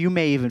sometimes you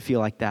may even feel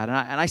like that.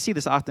 And I see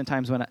this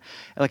oftentimes when,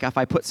 if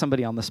I put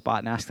somebody on the spot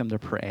and ask them to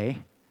pray,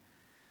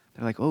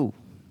 they're like, oh,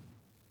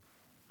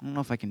 I don't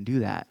know if I can do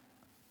that.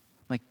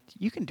 I'm like,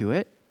 you can do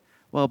it.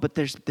 Well, but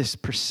there's this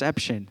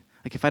perception.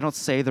 Like, if I don't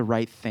say the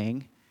right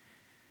thing,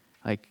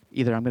 like,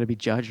 either I'm going to be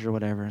judged or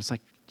whatever. It's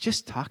like,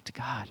 just talk to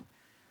God.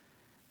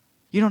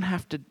 You don't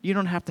have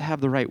to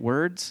have the right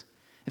words.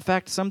 In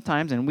fact,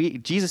 sometimes,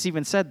 and Jesus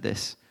even said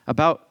this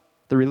about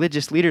the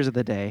religious leaders of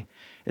the day,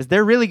 is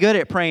they're really good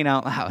at praying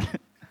out loud.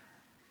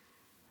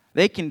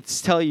 They can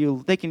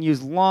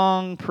use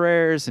long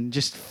prayers and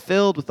just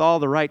filled with all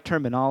the right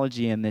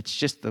terminology, and it's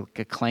just like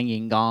a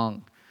clanging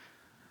gong.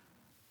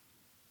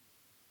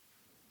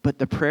 But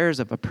the prayers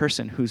of a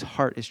person whose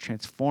heart is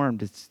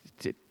transformed,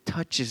 it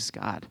touches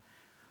God.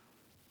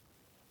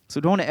 So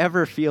don't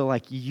ever feel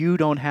like you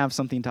don't have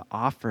something to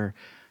offer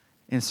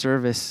in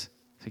service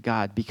to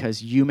God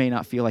because you may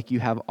not feel like you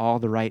have all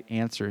the right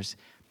answers.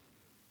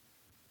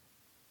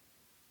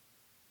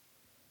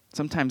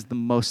 Sometimes the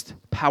most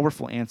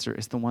powerful answer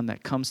is the one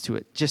that comes to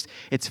it.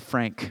 It's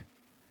frank.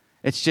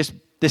 It's just,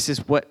 this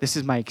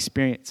is my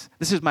experience.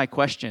 This is my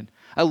question.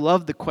 I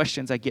love the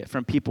questions I get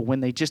from people when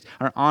they just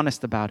are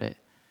honest about it.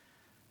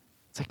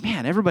 It's like,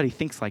 man, everybody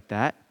thinks like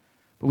that.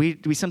 But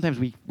we sometimes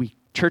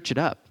church it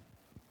up.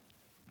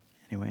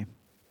 Anyway,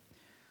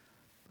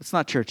 let's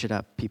not church it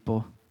up,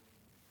 people.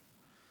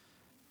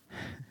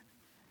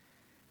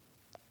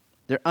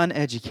 They're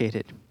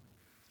uneducated.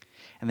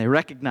 And they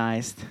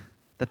recognized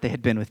that they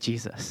had been with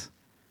Jesus.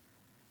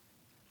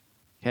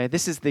 Okay,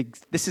 this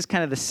is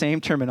kind of the same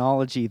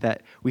terminology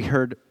that we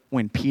heard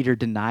when Peter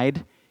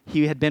denied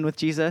he had been with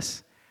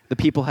Jesus. The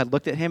people had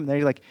looked at him and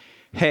they're like,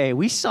 hey,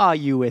 we saw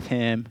you with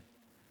him.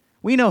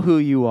 We know who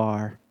you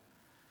are.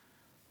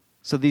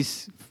 So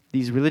these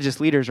religious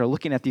leaders are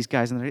looking at these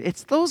guys and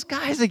it's those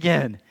guys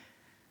again.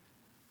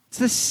 It's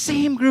the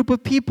same group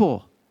of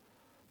people.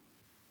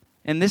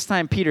 And this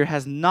time Peter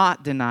has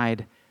not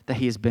denied that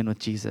he has been with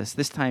Jesus.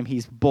 This time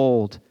he's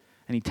bold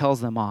and he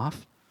tells them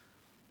off.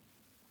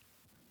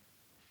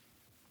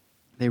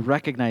 They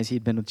recognize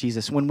he'd been with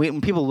Jesus.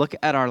 When people look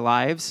at our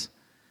lives,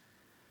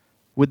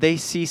 would they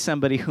see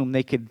somebody whom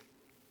they could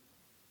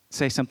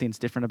say something's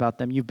different about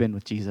them? You've been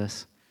with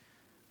Jesus.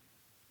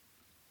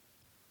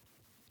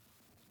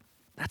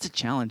 That's a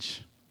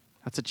challenge.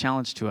 That's a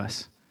challenge to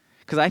us.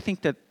 Because I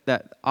think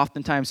that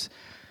oftentimes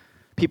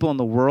people in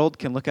the world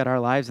can look at our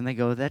lives and they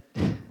go, that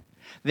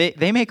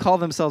they may call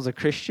themselves a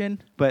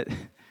Christian, but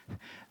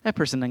that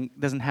person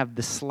doesn't have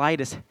the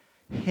slightest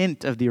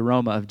hint of the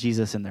aroma of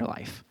Jesus in their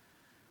life.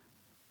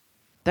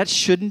 That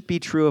shouldn't be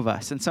true of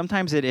us, and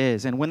sometimes it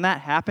is. And when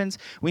that happens,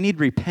 we need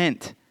to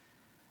repent,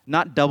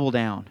 not double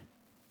down.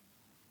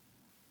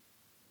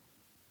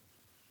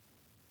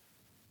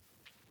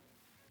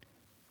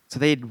 So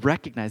they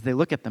recognize, they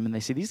look at them and they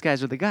say, these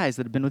guys are the guys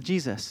that have been with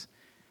Jesus.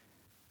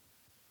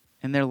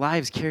 And their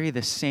lives carry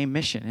the same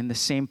mission and the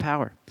same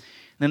power.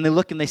 And then they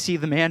look and they see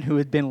the man who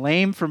had been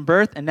lame from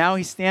birth, and now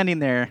he's standing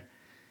there.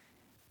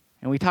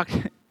 And we talked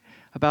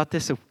about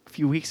this a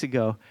few weeks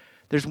ago.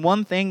 There's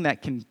one thing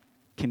that can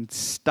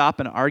stop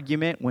an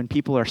argument when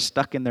people are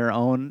stuck in their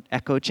own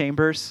echo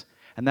chambers,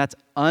 and that's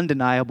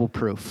undeniable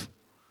proof.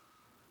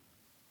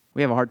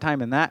 We have a hard time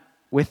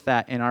with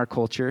that in our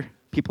culture.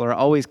 People are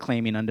always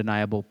claiming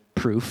undeniable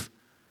proof.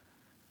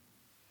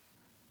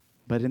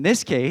 But in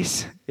this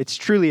case, it's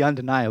truly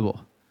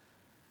undeniable.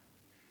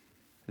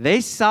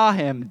 They saw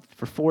him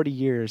for 40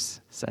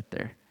 years sit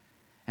there,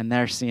 and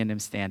they're seeing him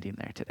standing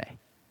there today.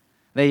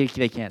 They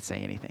can't say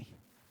anything.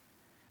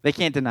 They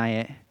can't deny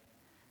it,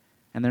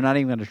 and they're not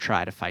even going to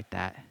try to fight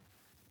that.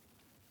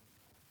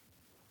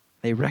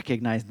 They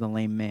recognized the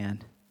lame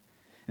man.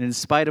 And in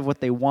spite of what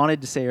they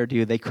wanted to say or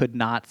do, they could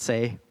not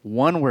say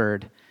one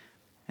word,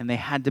 and they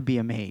had to be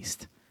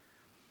amazed.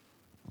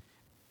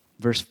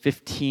 Verse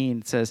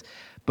 15 says,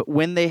 but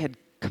when they had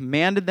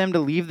commanded them to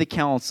leave the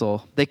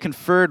council, they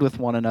conferred with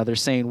one another,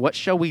 saying, what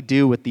shall we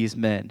do with these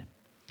men?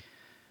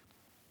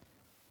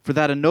 For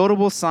that a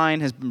notable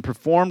sign has been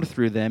performed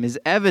through them is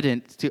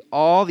evident to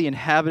all the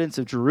inhabitants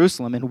of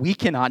Jerusalem, and we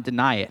cannot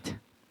deny it.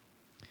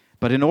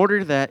 But in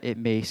order that it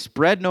may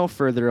spread no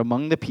further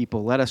among the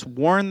people, let us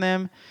warn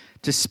them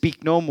to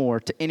speak no more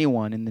to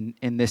anyone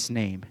in this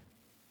name.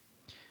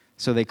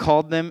 So they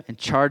called them and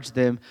charged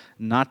them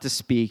not to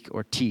speak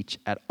or teach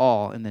at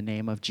all in the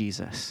name of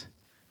Jesus.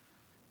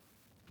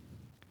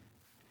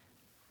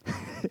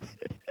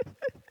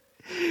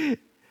 Do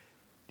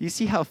you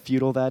see how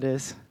futile that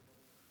is?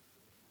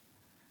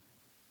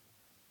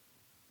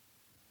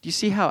 Do you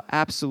see how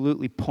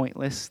absolutely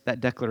pointless that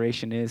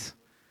declaration is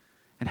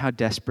and how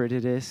desperate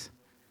it is?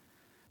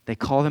 They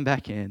call them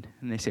back in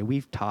and they say,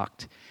 we've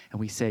talked, and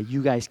we say,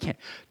 you guys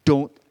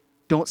don't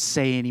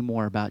say any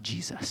more about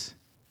Jesus.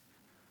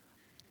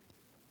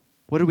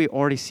 What do we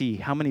already see?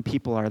 How many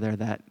people are there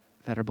that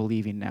are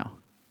believing now?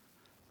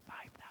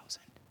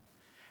 5,000.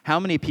 How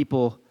many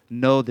people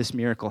know this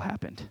miracle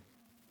happened?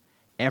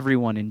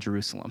 Everyone in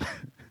Jerusalem.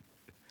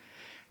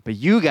 But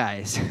you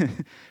guys,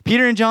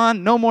 Peter and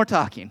John, no more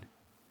talking.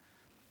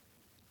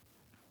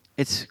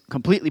 It's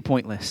completely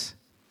pointless.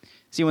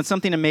 See, when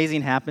something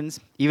amazing happens,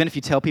 even if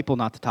you tell people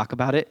not to talk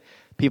about it,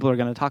 people are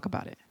going to talk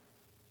about it.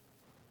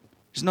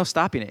 There's no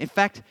stopping it. In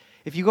fact,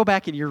 if you go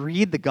back and you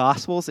read the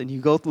Gospels and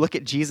you go look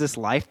at Jesus'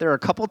 life, there are a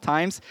couple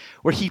times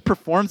where he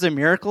performs a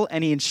miracle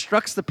and he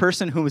instructs the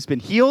person who has been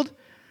healed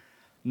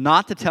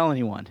not to tell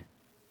anyone.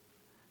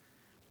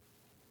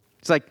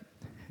 It's like,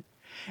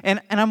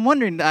 and I'm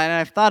wondering, and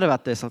I've thought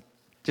about this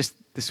just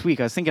this week.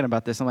 I was thinking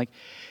about this. I'm like,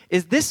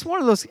 is this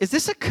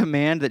a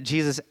command that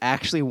Jesus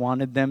actually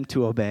wanted them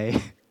to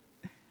obey?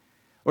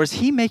 Or is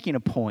he making a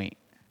point?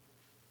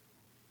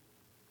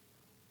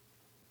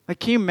 Like,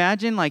 can you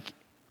imagine, like,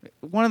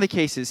 one of the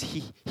cases,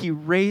 he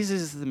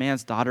raises the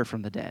man's daughter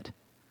from the dead.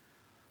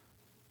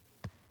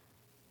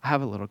 I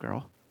have a little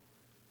girl.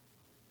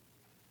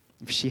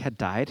 If she had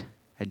died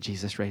and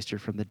Jesus raised her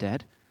from the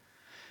dead,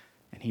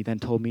 and he then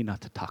told me not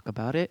to talk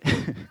about it,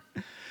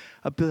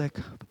 I'd be like,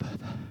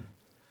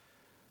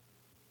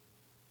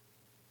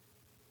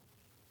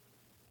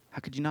 how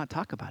could you not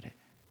talk about it?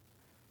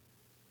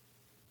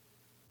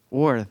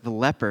 Or the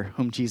leper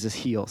whom Jesus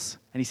heals.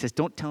 And he says,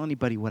 don't tell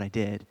anybody what I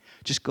did.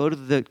 Just go to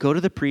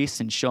the priest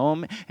and show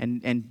him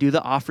and do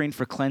the offering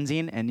for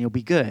cleansing, and you'll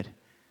be good.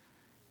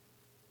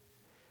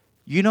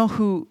 You know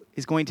who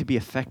is going to be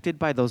affected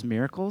by those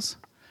miracles?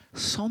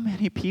 So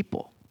many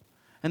people.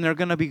 And they're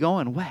going to be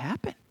going, what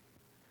happened?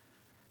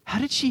 How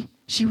did she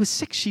was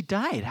sick, she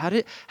died.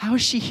 How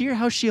is she here?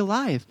 How is she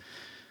alive?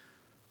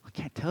 I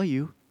can't tell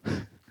you.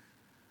 But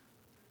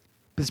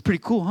it's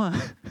pretty cool, huh?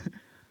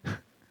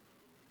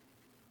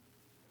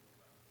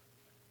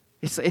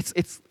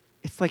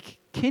 It's like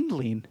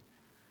kindling.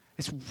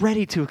 It's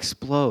ready to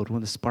explode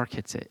when the spark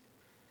hits it.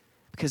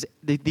 Because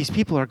these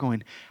people are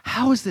going,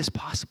 how is this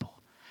possible?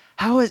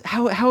 How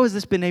has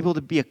this been able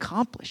to be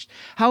accomplished?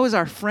 How is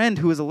our friend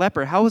who is a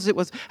leper? How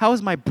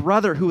is my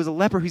brother who is a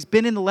leper, who's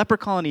been in the leper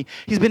colony?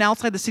 He's been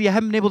outside the city. I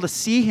haven't been able to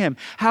see him.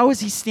 How is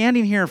he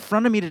standing here in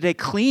front of me today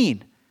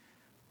clean?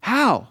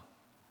 How?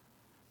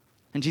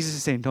 And Jesus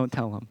is saying, don't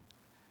tell him.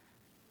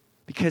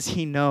 Because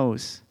he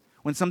knows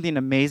when something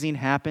amazing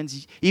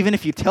happens, even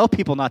if you tell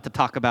people not to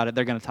talk about it,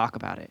 they're going to talk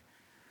about it.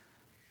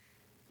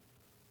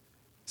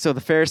 So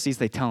the Pharisees,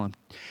 they tell him,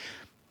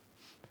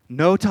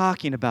 no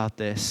talking about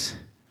this.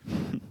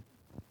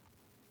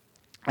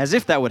 As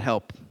if that would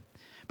help.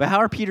 But how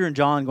are Peter and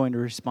John going to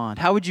respond?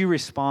 How would you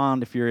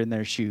respond if you're in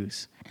their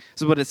shoes?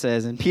 This is what it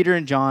says. And Peter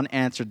and John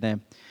answered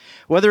them,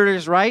 whether it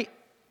is right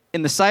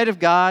in the sight of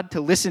God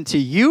to listen to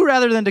you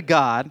rather than to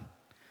God,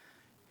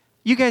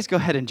 you guys go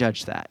ahead and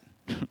judge that.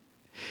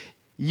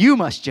 You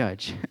must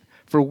judge,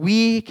 for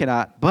we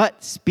cannot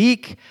but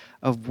speak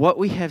of what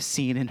we have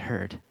seen and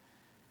heard.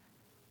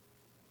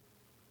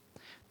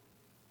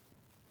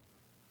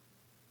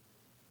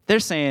 They're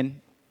saying,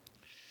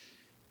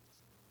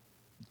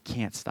 you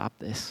can't stop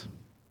this.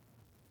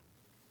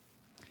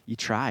 You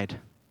tried.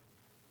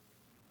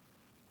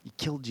 You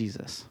killed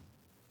Jesus.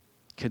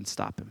 Couldn't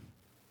stop him.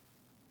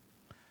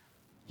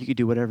 You could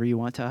do whatever you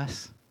want to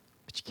us,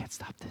 but you can't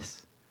stop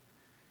this.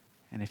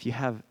 And if you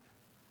have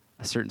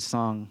a certain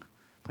song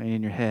playing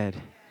in your head,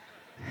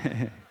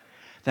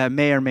 that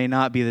may or may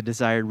not be the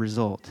desired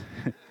result.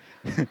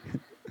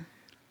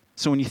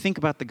 So when you think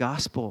about the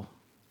gospel,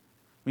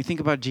 when you think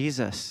about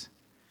Jesus,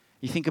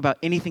 you think about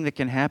anything that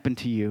can happen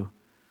to you,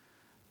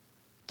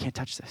 can't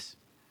touch this.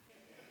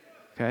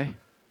 Okay?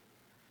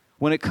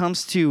 When it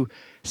comes to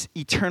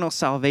eternal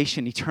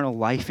salvation, eternal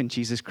life in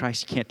Jesus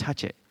Christ, you can't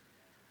touch it.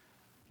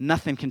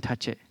 Nothing can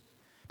touch it.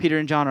 Peter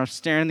and John are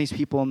staring these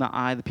people in the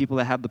eye, the people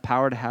that have the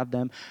power to have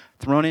them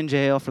thrown in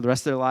jail for the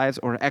rest of their lives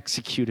or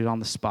executed on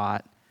the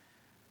spot.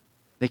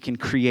 They can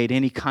create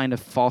any kind of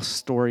false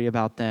story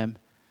about them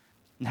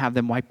and have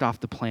them wiped off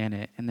the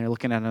planet. And they're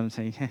looking at them and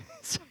saying,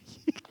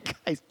 you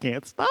guys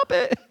can't stop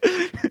it.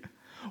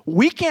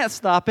 We can't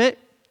stop it.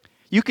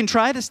 You can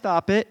try to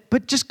stop it,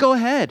 but just go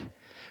ahead.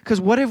 Because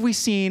what have we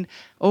seen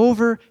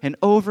over and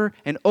over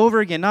and over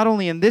again, not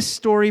only in this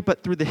story,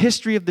 but through the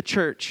history of the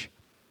church?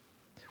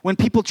 When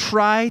people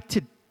try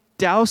to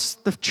douse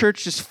the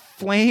church's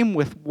flame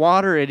with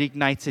water, it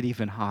ignites it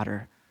even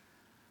hotter.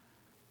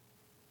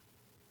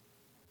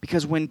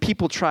 Because when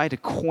people try to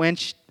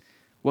quench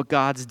what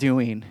God's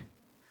doing,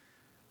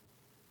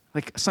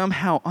 like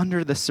somehow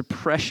under the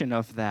suppression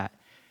of that,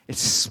 it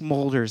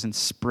smolders and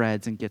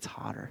spreads and gets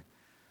hotter.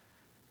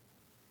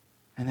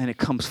 And then it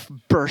comes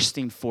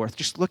bursting forth.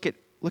 Just look at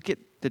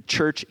the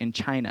church in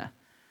China.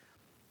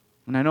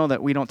 And I know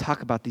that we don't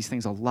talk about these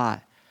things a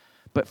lot,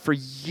 but for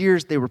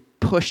years they were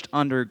pushed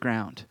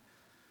underground.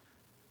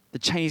 The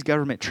Chinese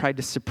government tried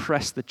to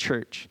suppress the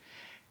church.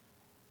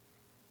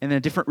 And a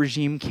different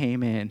regime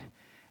came in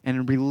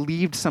and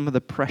relieved some of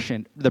the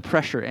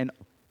pressure, and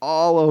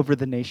all over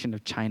the nation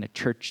of China,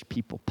 church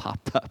people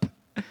popped up.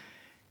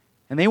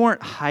 And they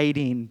weren't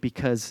hiding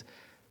because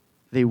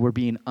they were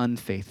being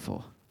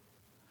unfaithful.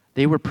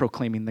 They were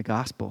proclaiming the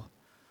gospel.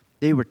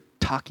 They were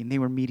talking. They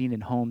were meeting in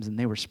homes, and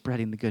they were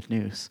spreading the good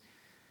news.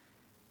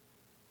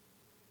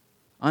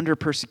 Under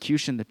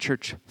persecution, the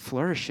church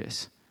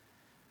flourishes.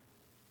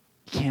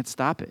 You can't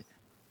stop it.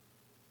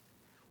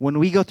 When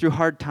we go through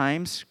hard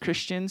times,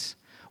 Christians,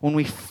 when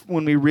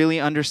we really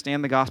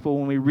understand the gospel,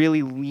 when we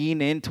really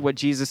lean into what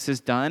Jesus has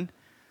done,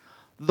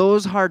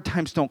 those hard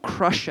times don't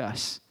crush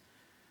us.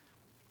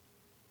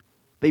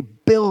 They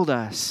build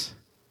us.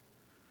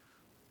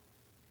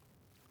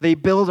 They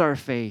build our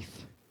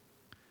faith.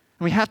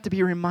 And we have to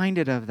be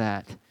reminded of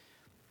that.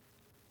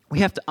 We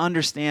have to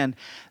understand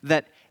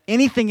that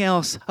anything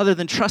else other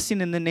than trusting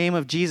in the name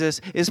of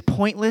Jesus is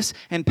pointless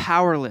and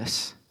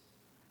powerless.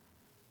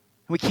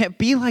 We can't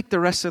be like the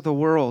rest of the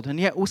world. And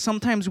yet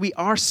sometimes we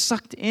are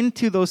sucked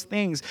into those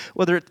things,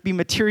 whether it be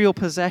material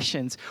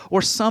possessions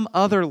or some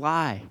other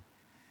lie.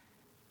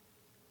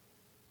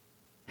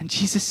 And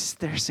Jesus is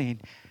there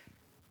saying,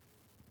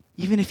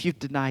 even if you've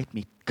denied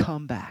me,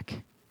 come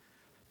back,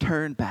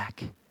 turn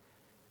back,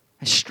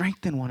 and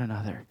strengthen one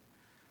another.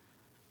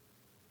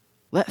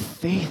 Let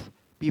faith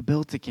be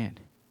built again.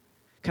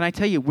 Can I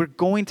tell you, we're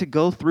going to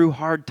go through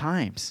hard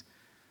times.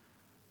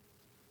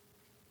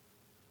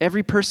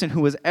 Every person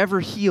who was ever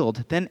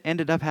healed then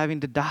ended up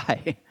having to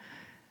die.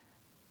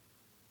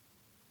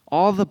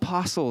 All the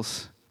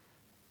apostles,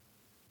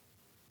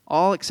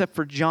 all except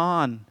for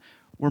John,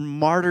 were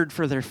martyred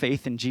for their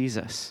faith in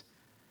Jesus.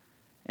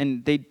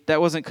 And that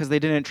wasn't because they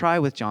didn't try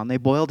with John. They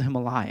boiled him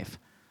alive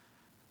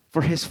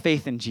for his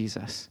faith in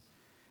Jesus.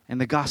 And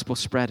the gospel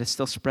spread. It's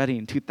still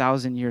spreading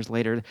 2,000 years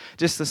later.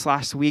 Just this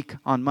last week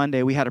on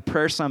Monday, we had a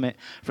prayer summit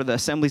for the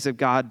Assemblies of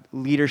God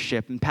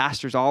leadership, and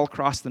pastors all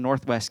across the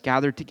Northwest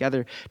gathered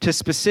together to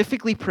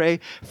specifically pray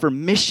for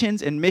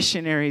missions and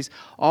missionaries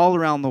all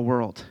around the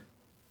world,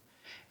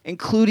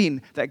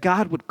 including that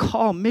God would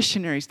call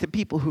missionaries to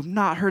people who've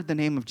not heard the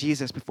name of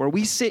Jesus before.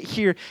 We sit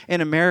here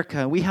in America,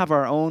 and we have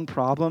our own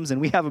problems,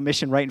 and we have a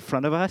mission right in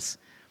front of us.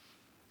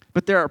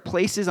 But there are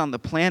places on the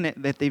planet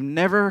that they've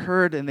never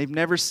heard and they've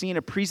never seen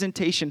a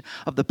presentation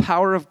of the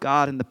power of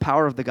God and the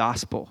power of the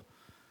gospel.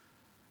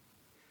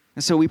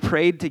 And so we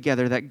prayed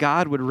together that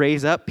God would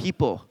raise up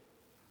people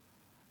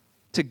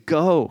to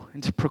go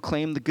and to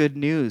proclaim the good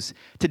news,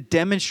 to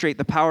demonstrate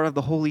the power of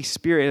the Holy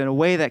Spirit in a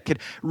way that could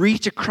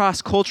reach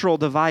across cultural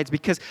divides,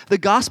 because the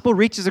gospel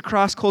reaches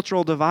across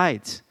cultural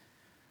divides.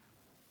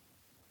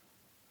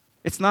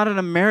 It's not an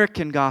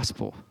American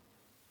gospel.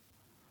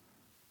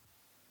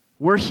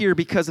 We're here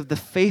because of the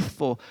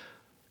faithful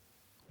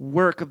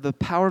work of the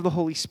power of the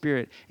Holy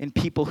Spirit in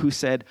people who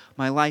said,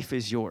 my life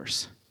is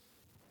yours.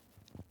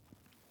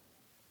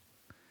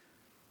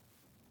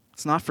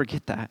 Let's not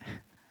forget that.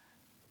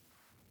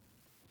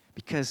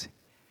 Because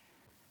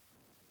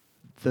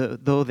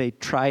though they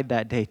tried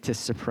that day to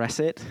suppress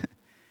it,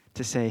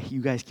 to say,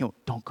 you guys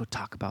don't go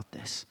talk about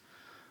this,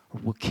 or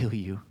we'll kill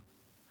you.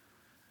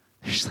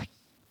 They're just like,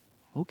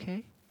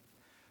 okay.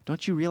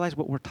 Don't you realize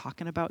what we're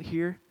talking about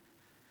here?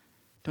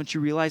 Don't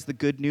you realize the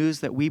good news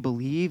that we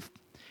believe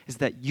is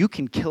that you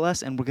can kill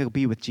us and we're going to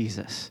be with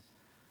Jesus?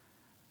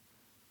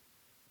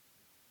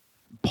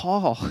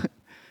 Paul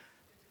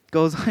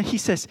goes on, he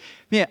says,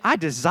 man, I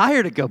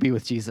desire to go be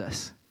with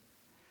Jesus.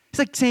 He's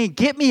like saying,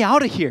 get me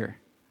out of here.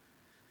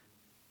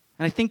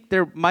 And I think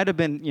there might have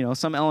been,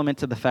 some element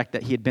to the fact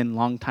that he had been a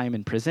long time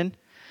in prison.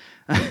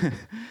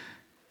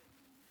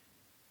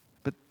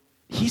 But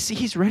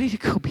he's ready to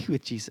go be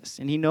with Jesus.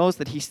 And he knows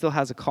that he still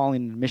has a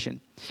calling and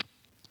mission.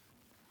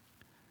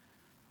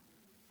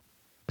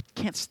 But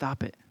you can't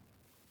stop it.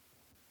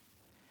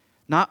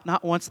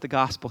 Not once the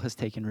gospel has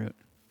taken root.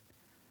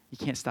 You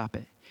can't stop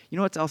it. You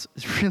know what else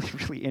is really,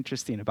 really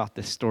interesting about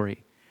this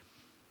story?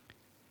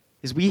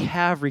 Is we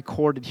have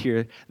recorded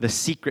here the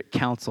secret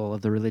council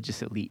of the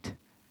religious elite.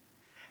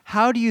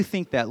 How do you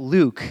think that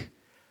Luke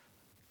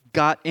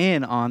got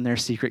in on their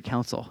secret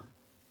council?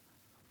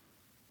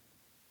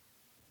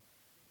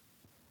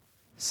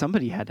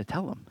 Somebody had to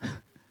tell him.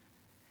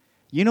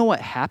 You know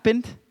what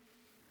happened?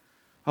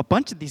 A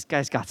bunch of these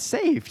guys got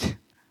saved.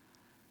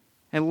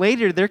 And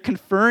later they're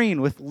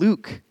conferring with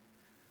Luke.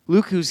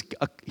 Luke,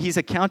 he's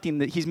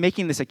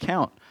making this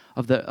account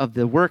of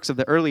the works of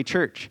the early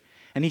church.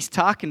 And he's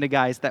talking to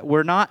guys that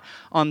were not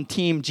on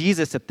team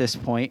Jesus at this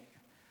point.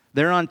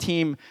 They're on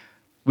team,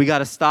 we got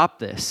to stop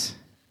this.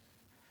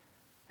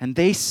 And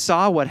they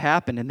saw what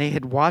happened, and they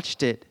had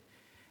watched it,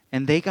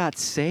 and they got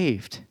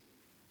saved.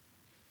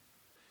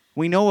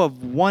 We know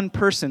of one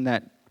person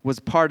that was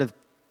part of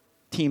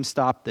Team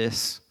Stop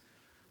This,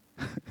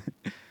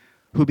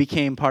 who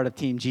became part of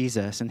Team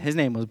Jesus, and his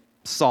name was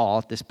Saul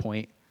at this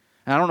point.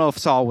 And I don't know if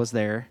Saul was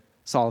there,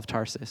 Saul of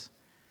Tarsus,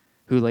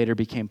 who later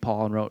became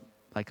Paul and wrote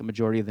like a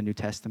majority of the New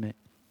Testament.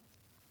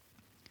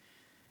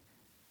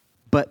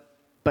 But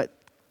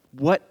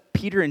what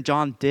Peter and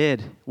John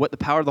did, what the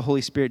power of the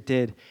Holy Spirit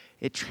did,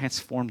 it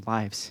transformed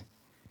lives.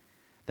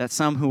 That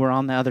some who were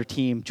on the other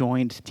team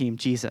joined Team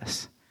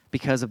Jesus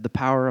because of the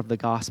power of the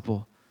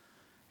gospel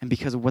and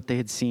because of what they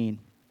had seen.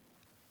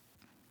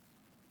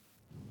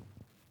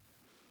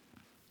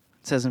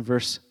 It says in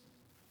verse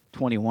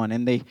 21,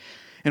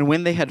 and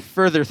when they had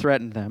further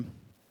threatened them,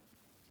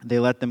 They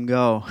let them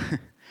go,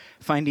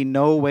 finding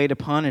no way to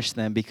punish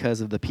them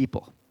because of the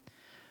people.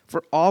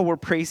 For all were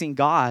praising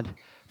God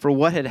for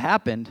what had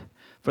happened,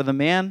 for the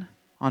man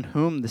on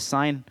whom the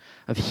sign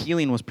of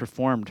healing was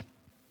performed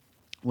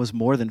was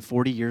more than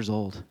 40 years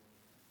old.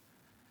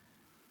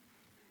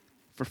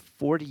 For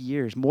 40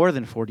 years, more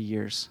than 40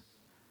 years,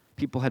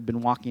 people had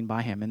been walking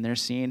by him, and they're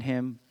seeing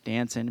him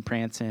dancing,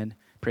 prancing,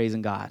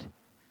 praising God.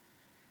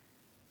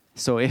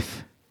 So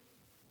if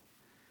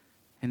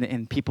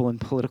and people in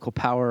political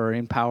power or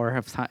in power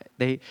have time,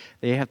 they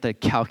have to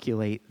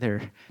calculate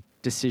their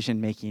decision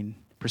making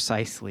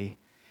precisely,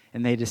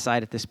 and they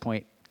decide at this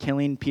point,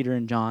 killing Peter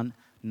and John,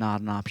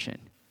 not an option.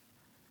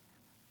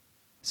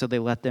 So they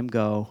let them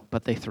go,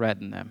 but they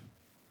threaten them.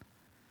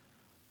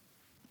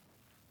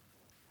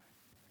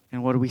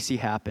 And what do we see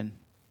happen?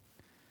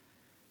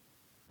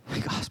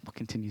 The gospel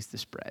continues to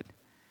spread.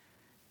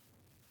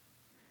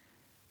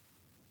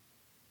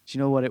 Do you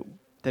know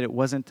that it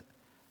wasn't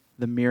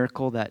the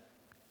miracle that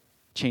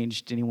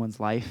changed anyone's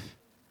life?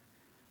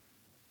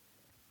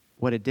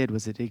 What it did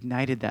was it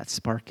ignited that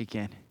spark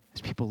again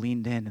as people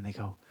leaned in and they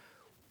go,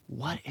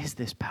 what is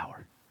this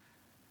power?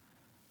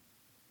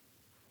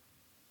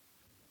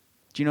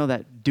 Do you know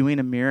that doing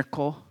a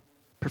miracle,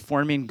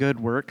 performing good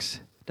works,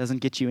 doesn't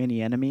get you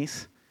any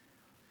enemies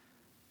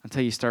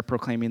until you start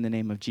proclaiming the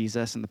name of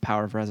Jesus and the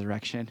power of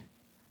resurrection?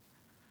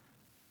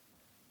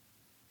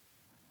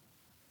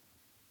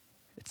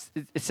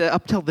 It's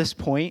up till this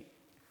point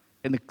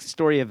in the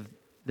story of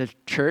the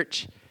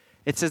church,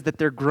 it says that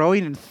they're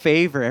growing in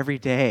favor every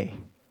day.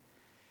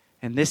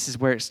 And this is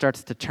where it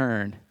starts to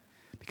turn,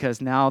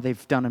 because now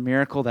they've done a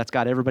miracle that's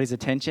got everybody's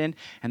attention,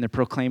 and they're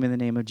proclaiming the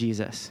name of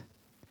Jesus.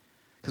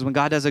 Because when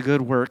God does a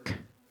good work,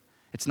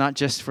 it's not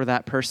just for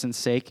that person's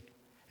sake.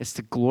 It's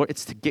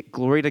to get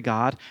glory to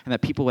God, and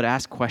that people would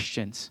ask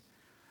questions,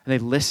 and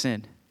they'd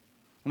listen,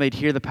 and they'd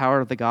hear the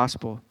power of the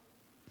gospel.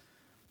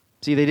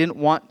 See, they didn't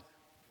want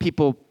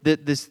people,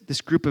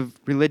 this group of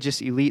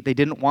religious elite, they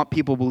didn't want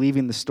people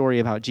believing the story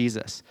about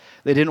Jesus.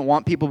 They didn't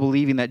want people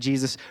believing that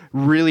Jesus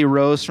really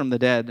rose from the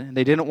dead.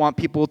 They didn't want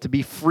people to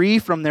be free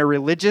from their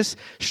religious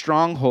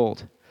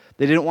stronghold.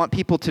 They didn't want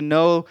people to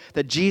know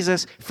that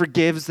Jesus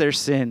forgives their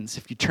sins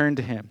if you turn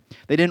to him.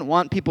 They didn't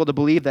want people to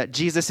believe that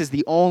Jesus is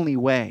the only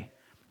way.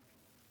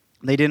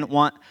 They didn't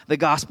want the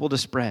gospel to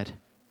spread.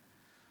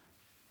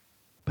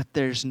 But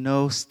there's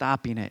no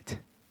stopping it.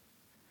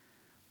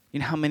 You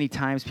know how many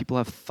times people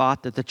have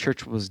thought that the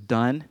church was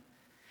done?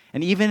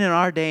 And even in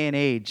our day and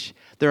age,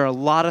 there are a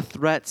lot of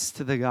threats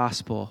to the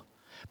gospel.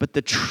 But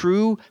the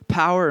true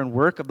power and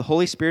work of the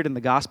Holy Spirit in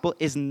the gospel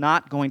is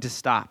not going to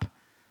stop.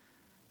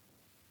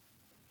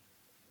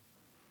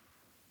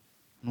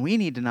 And we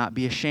need to not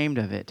be ashamed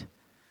of it.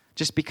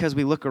 Just because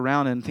we look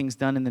around and things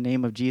done in the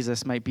name of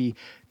Jesus might be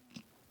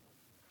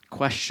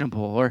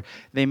questionable, or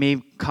they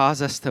may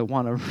cause us to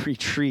want to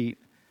retreat.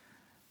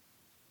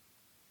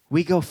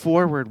 We go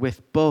forward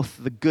with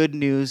both the good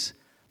news,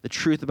 the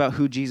truth about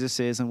who Jesus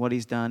is and what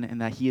he's done,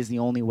 and that he is the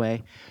only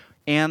way,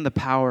 and the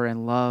power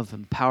and love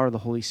and power of the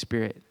Holy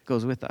Spirit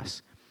goes with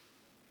us.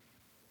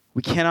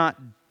 We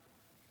cannot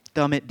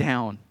dumb it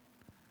down.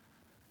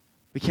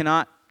 We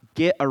cannot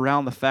get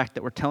around the fact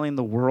that we're telling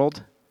the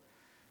world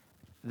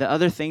the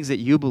other things that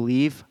you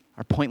believe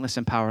are pointless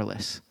and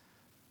powerless.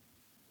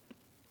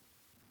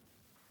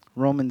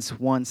 Romans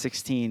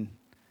 1:16,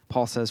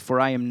 Paul says, "For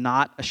I am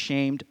not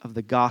ashamed of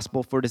the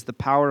gospel, for it is the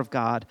power of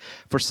God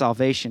for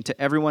salvation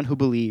to everyone who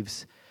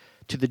believes,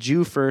 to the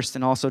Jew first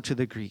and also to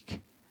the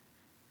Greek,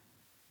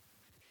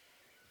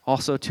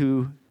 also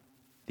to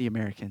the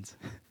Americans,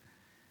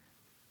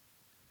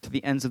 to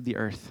the ends of the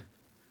earth."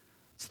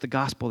 It's the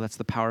gospel that's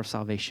the power of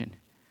salvation.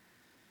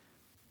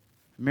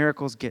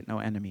 Miracles get no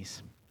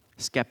enemies.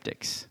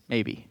 Skeptics,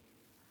 maybe.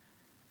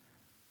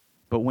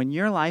 But when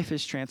your life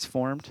is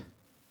transformed,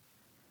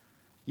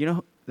 you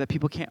know that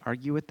people can't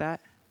argue with that?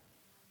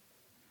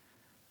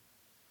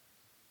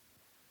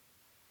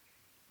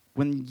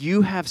 When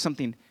you have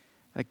something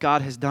that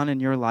God has done in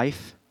your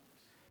life,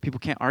 people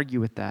can't argue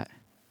with that.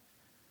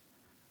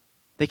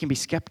 They can be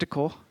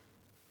skeptical.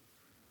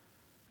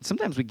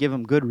 Sometimes we give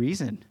them good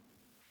reason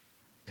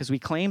because we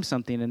claim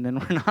something and then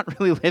we're not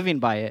really living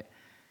by it.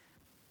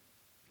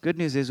 Good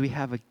news is we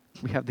have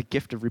the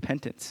gift of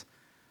repentance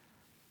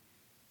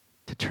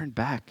to turn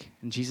back,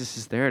 and Jesus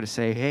is there to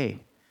say,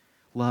 "Hey,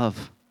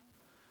 love,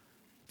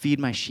 feed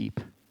my sheep."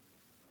 It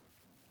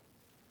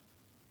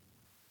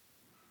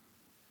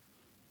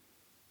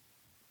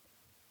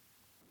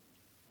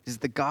is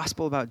the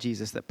gospel about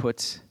Jesus that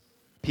puts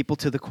people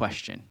to the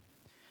question,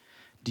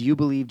 do you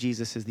believe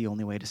Jesus is the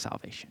only way to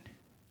salvation?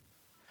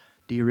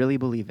 Do you really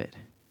believe it?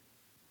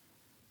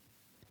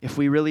 If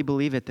we really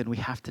believe it, then we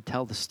have to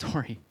tell the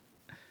story.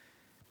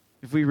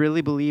 If we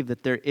really believe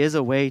that there is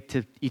a way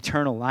to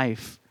eternal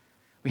life,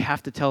 we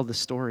have to tell the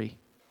story.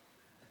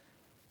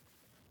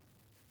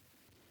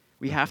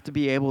 We have to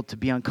be able to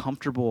be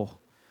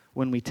uncomfortable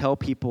when we tell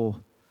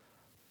people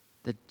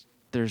that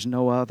there's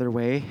no other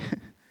way,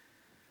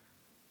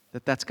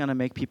 that's going to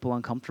make people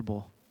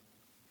uncomfortable.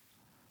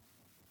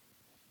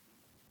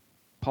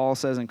 Paul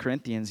says in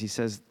Corinthians, he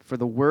says, "For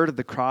the word of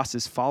the cross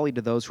is folly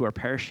to those who are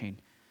perishing,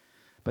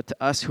 but to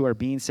us who are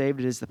being saved,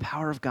 it is the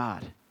power of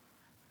God."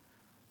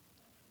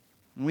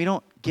 And we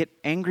don't get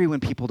angry when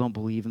people don't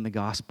believe in the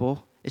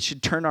gospel. It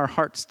should turn our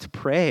hearts to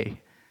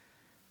pray.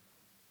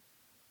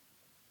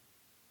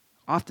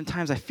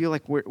 Oftentimes I feel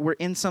like we're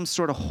in some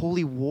sort of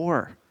holy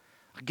war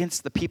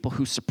against the people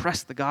who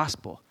suppress the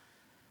gospel.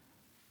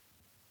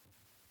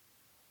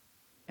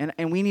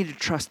 And we need to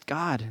trust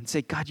God and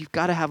say, God, you've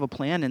got to have a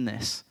plan in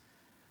this.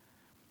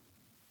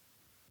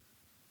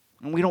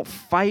 And we don't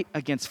fight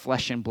against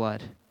flesh and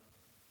blood.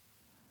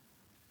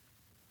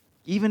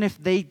 Even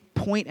if they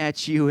point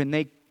at you and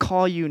they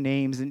call you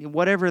names and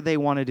whatever they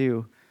want to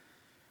do,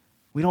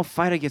 we don't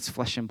fight against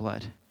flesh and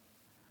blood.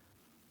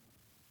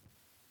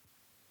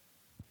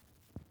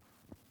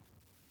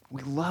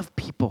 We love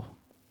people.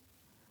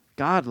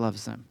 God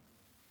loves them.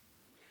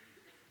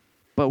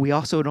 But we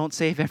also don't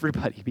save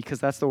everybody because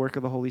that's the work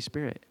of the Holy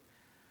Spirit.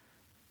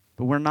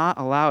 But we're not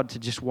allowed to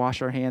just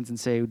wash our hands and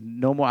say,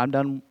 no more, I'm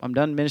done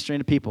ministering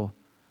to people.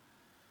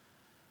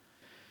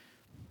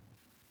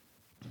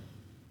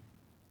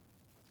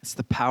 It's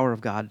the power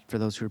of God for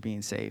those who are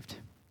being saved.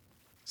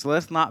 So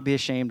let's not be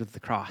ashamed of the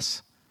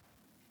cross.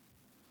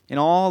 In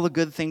all the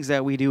good things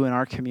that we do in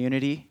our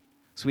community,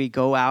 so we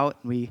go out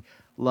and we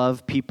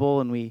love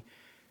people and we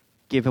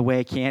give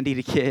away candy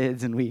to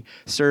kids and we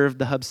serve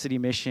the Hub City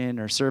Mission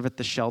or serve at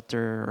the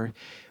shelter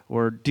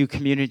or do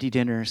community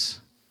dinners.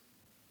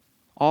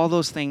 All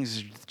those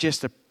things are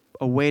just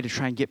a way to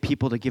try and get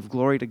people to give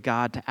glory to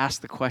God, to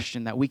ask the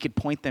question that we could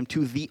point them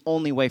to the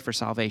only way for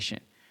salvation.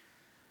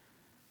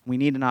 We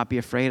need to not be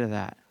afraid of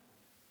that.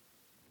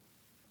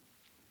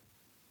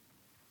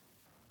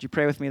 Would you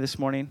pray with me this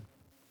morning?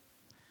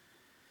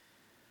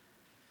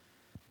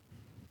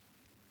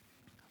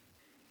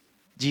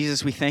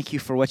 Jesus, we thank you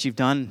for what you've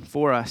done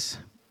for us.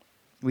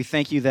 We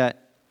thank you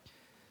that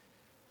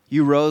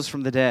you rose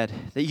from the dead,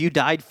 that you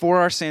died for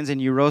our sins and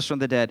you rose from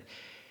the dead.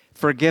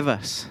 Forgive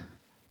us.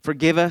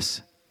 Forgive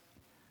us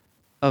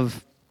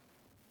of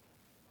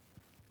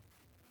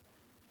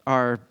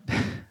our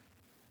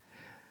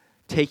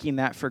taking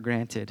that for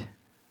granted.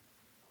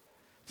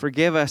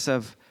 Forgive us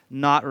of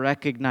not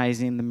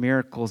recognizing the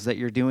miracles that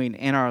you're doing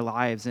in our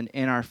lives and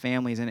in our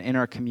families and in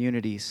our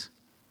communities.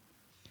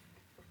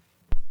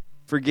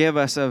 Forgive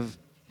us of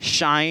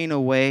shying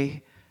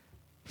away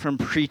from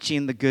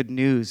preaching the good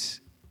news.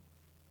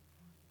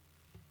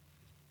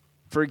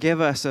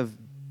 Forgive us of,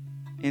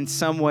 in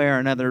some way or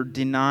another,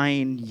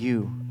 denying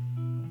you.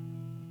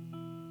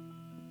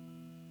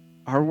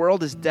 Our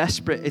world is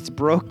desperate. It's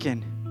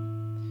broken.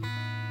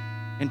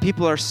 And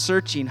people are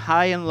searching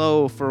high and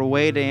low for a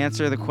way to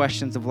answer the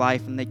questions of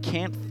life, and they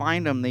can't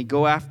find them. They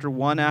go after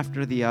one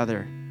after the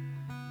other.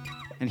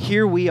 And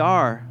here we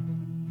are,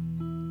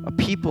 a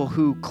people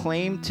who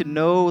claim to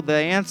know the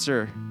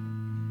answer.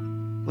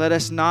 Let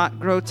us not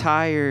grow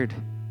tired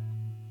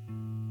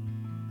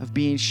of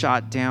being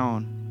shot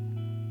down.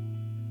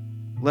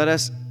 Let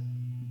us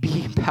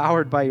be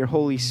empowered by your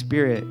Holy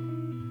Spirit.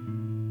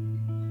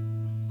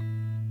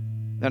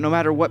 That no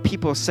matter what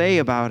people say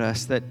about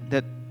us, that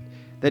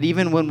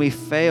even when we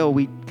fail,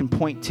 we can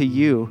point to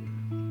you.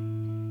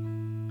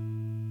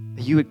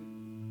 That you would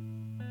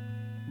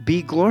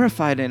be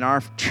glorified in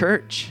our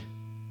church,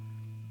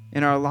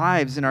 in our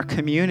lives, in our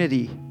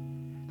community,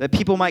 that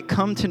people might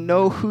come to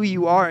know who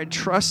you are and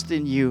trust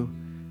in you.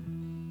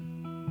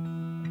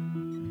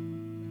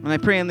 And I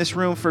pray in this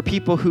room for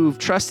people who've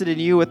trusted in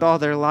you with all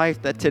their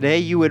life, that today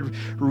you would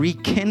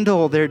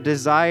rekindle their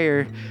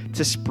desire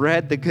to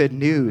spread the good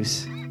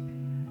news.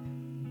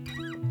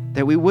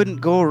 That we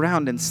wouldn't go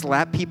around and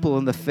slap people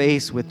in the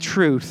face with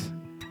truth,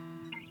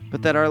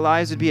 but that our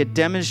lives would be a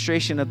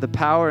demonstration of the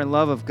power and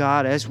love of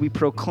God as we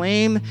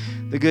proclaim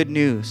the good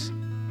news.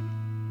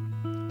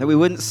 That we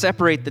wouldn't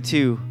separate the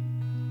two.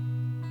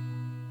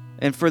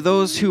 And for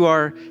those who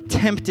are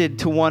tempted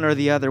to one or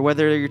the other,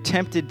 whether you're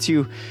tempted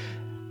to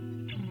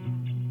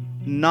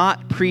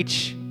not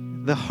preach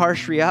the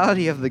harsh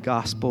reality of the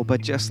gospel,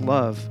 but just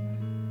love,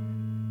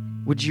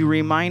 would you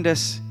remind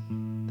us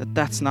that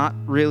that's not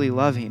really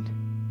loving?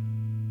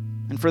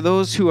 And for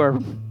those who are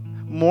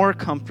more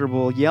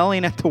comfortable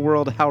yelling at the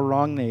world how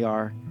wrong they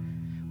are,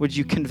 would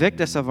you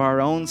convict us of our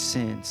own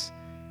sins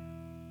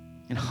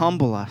and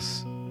humble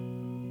us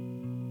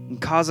and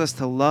cause us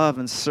to love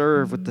and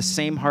serve with the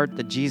same heart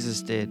that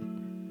Jesus did,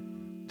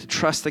 to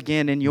trust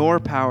again in your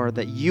power,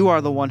 that you are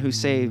the one who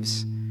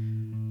saves,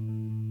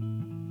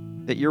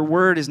 that your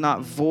word is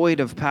not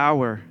void of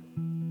power.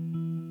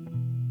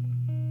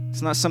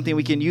 It's not something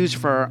we can use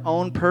for our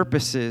own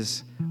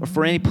purposes or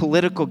for any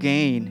political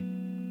gain,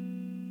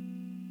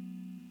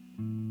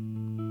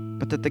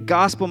 but that the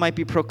gospel might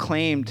be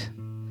proclaimed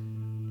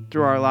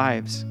through our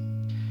lives.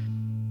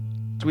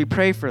 So we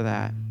pray for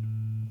that.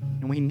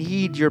 And we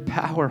need your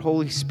power,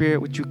 Holy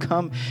Spirit. Would you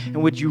come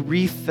and would you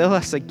refill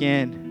us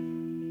again?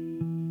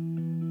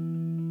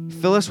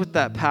 Fill us with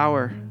that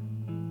power.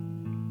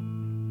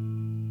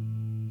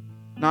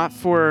 Not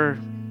for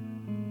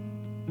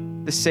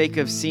the sake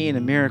of seeing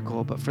a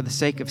miracle, but for the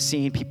sake of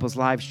seeing people's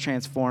lives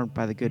transformed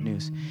by the good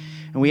news.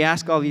 And we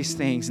ask all these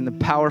things in the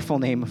powerful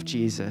name of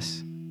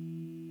Jesus.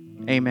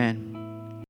 Amen.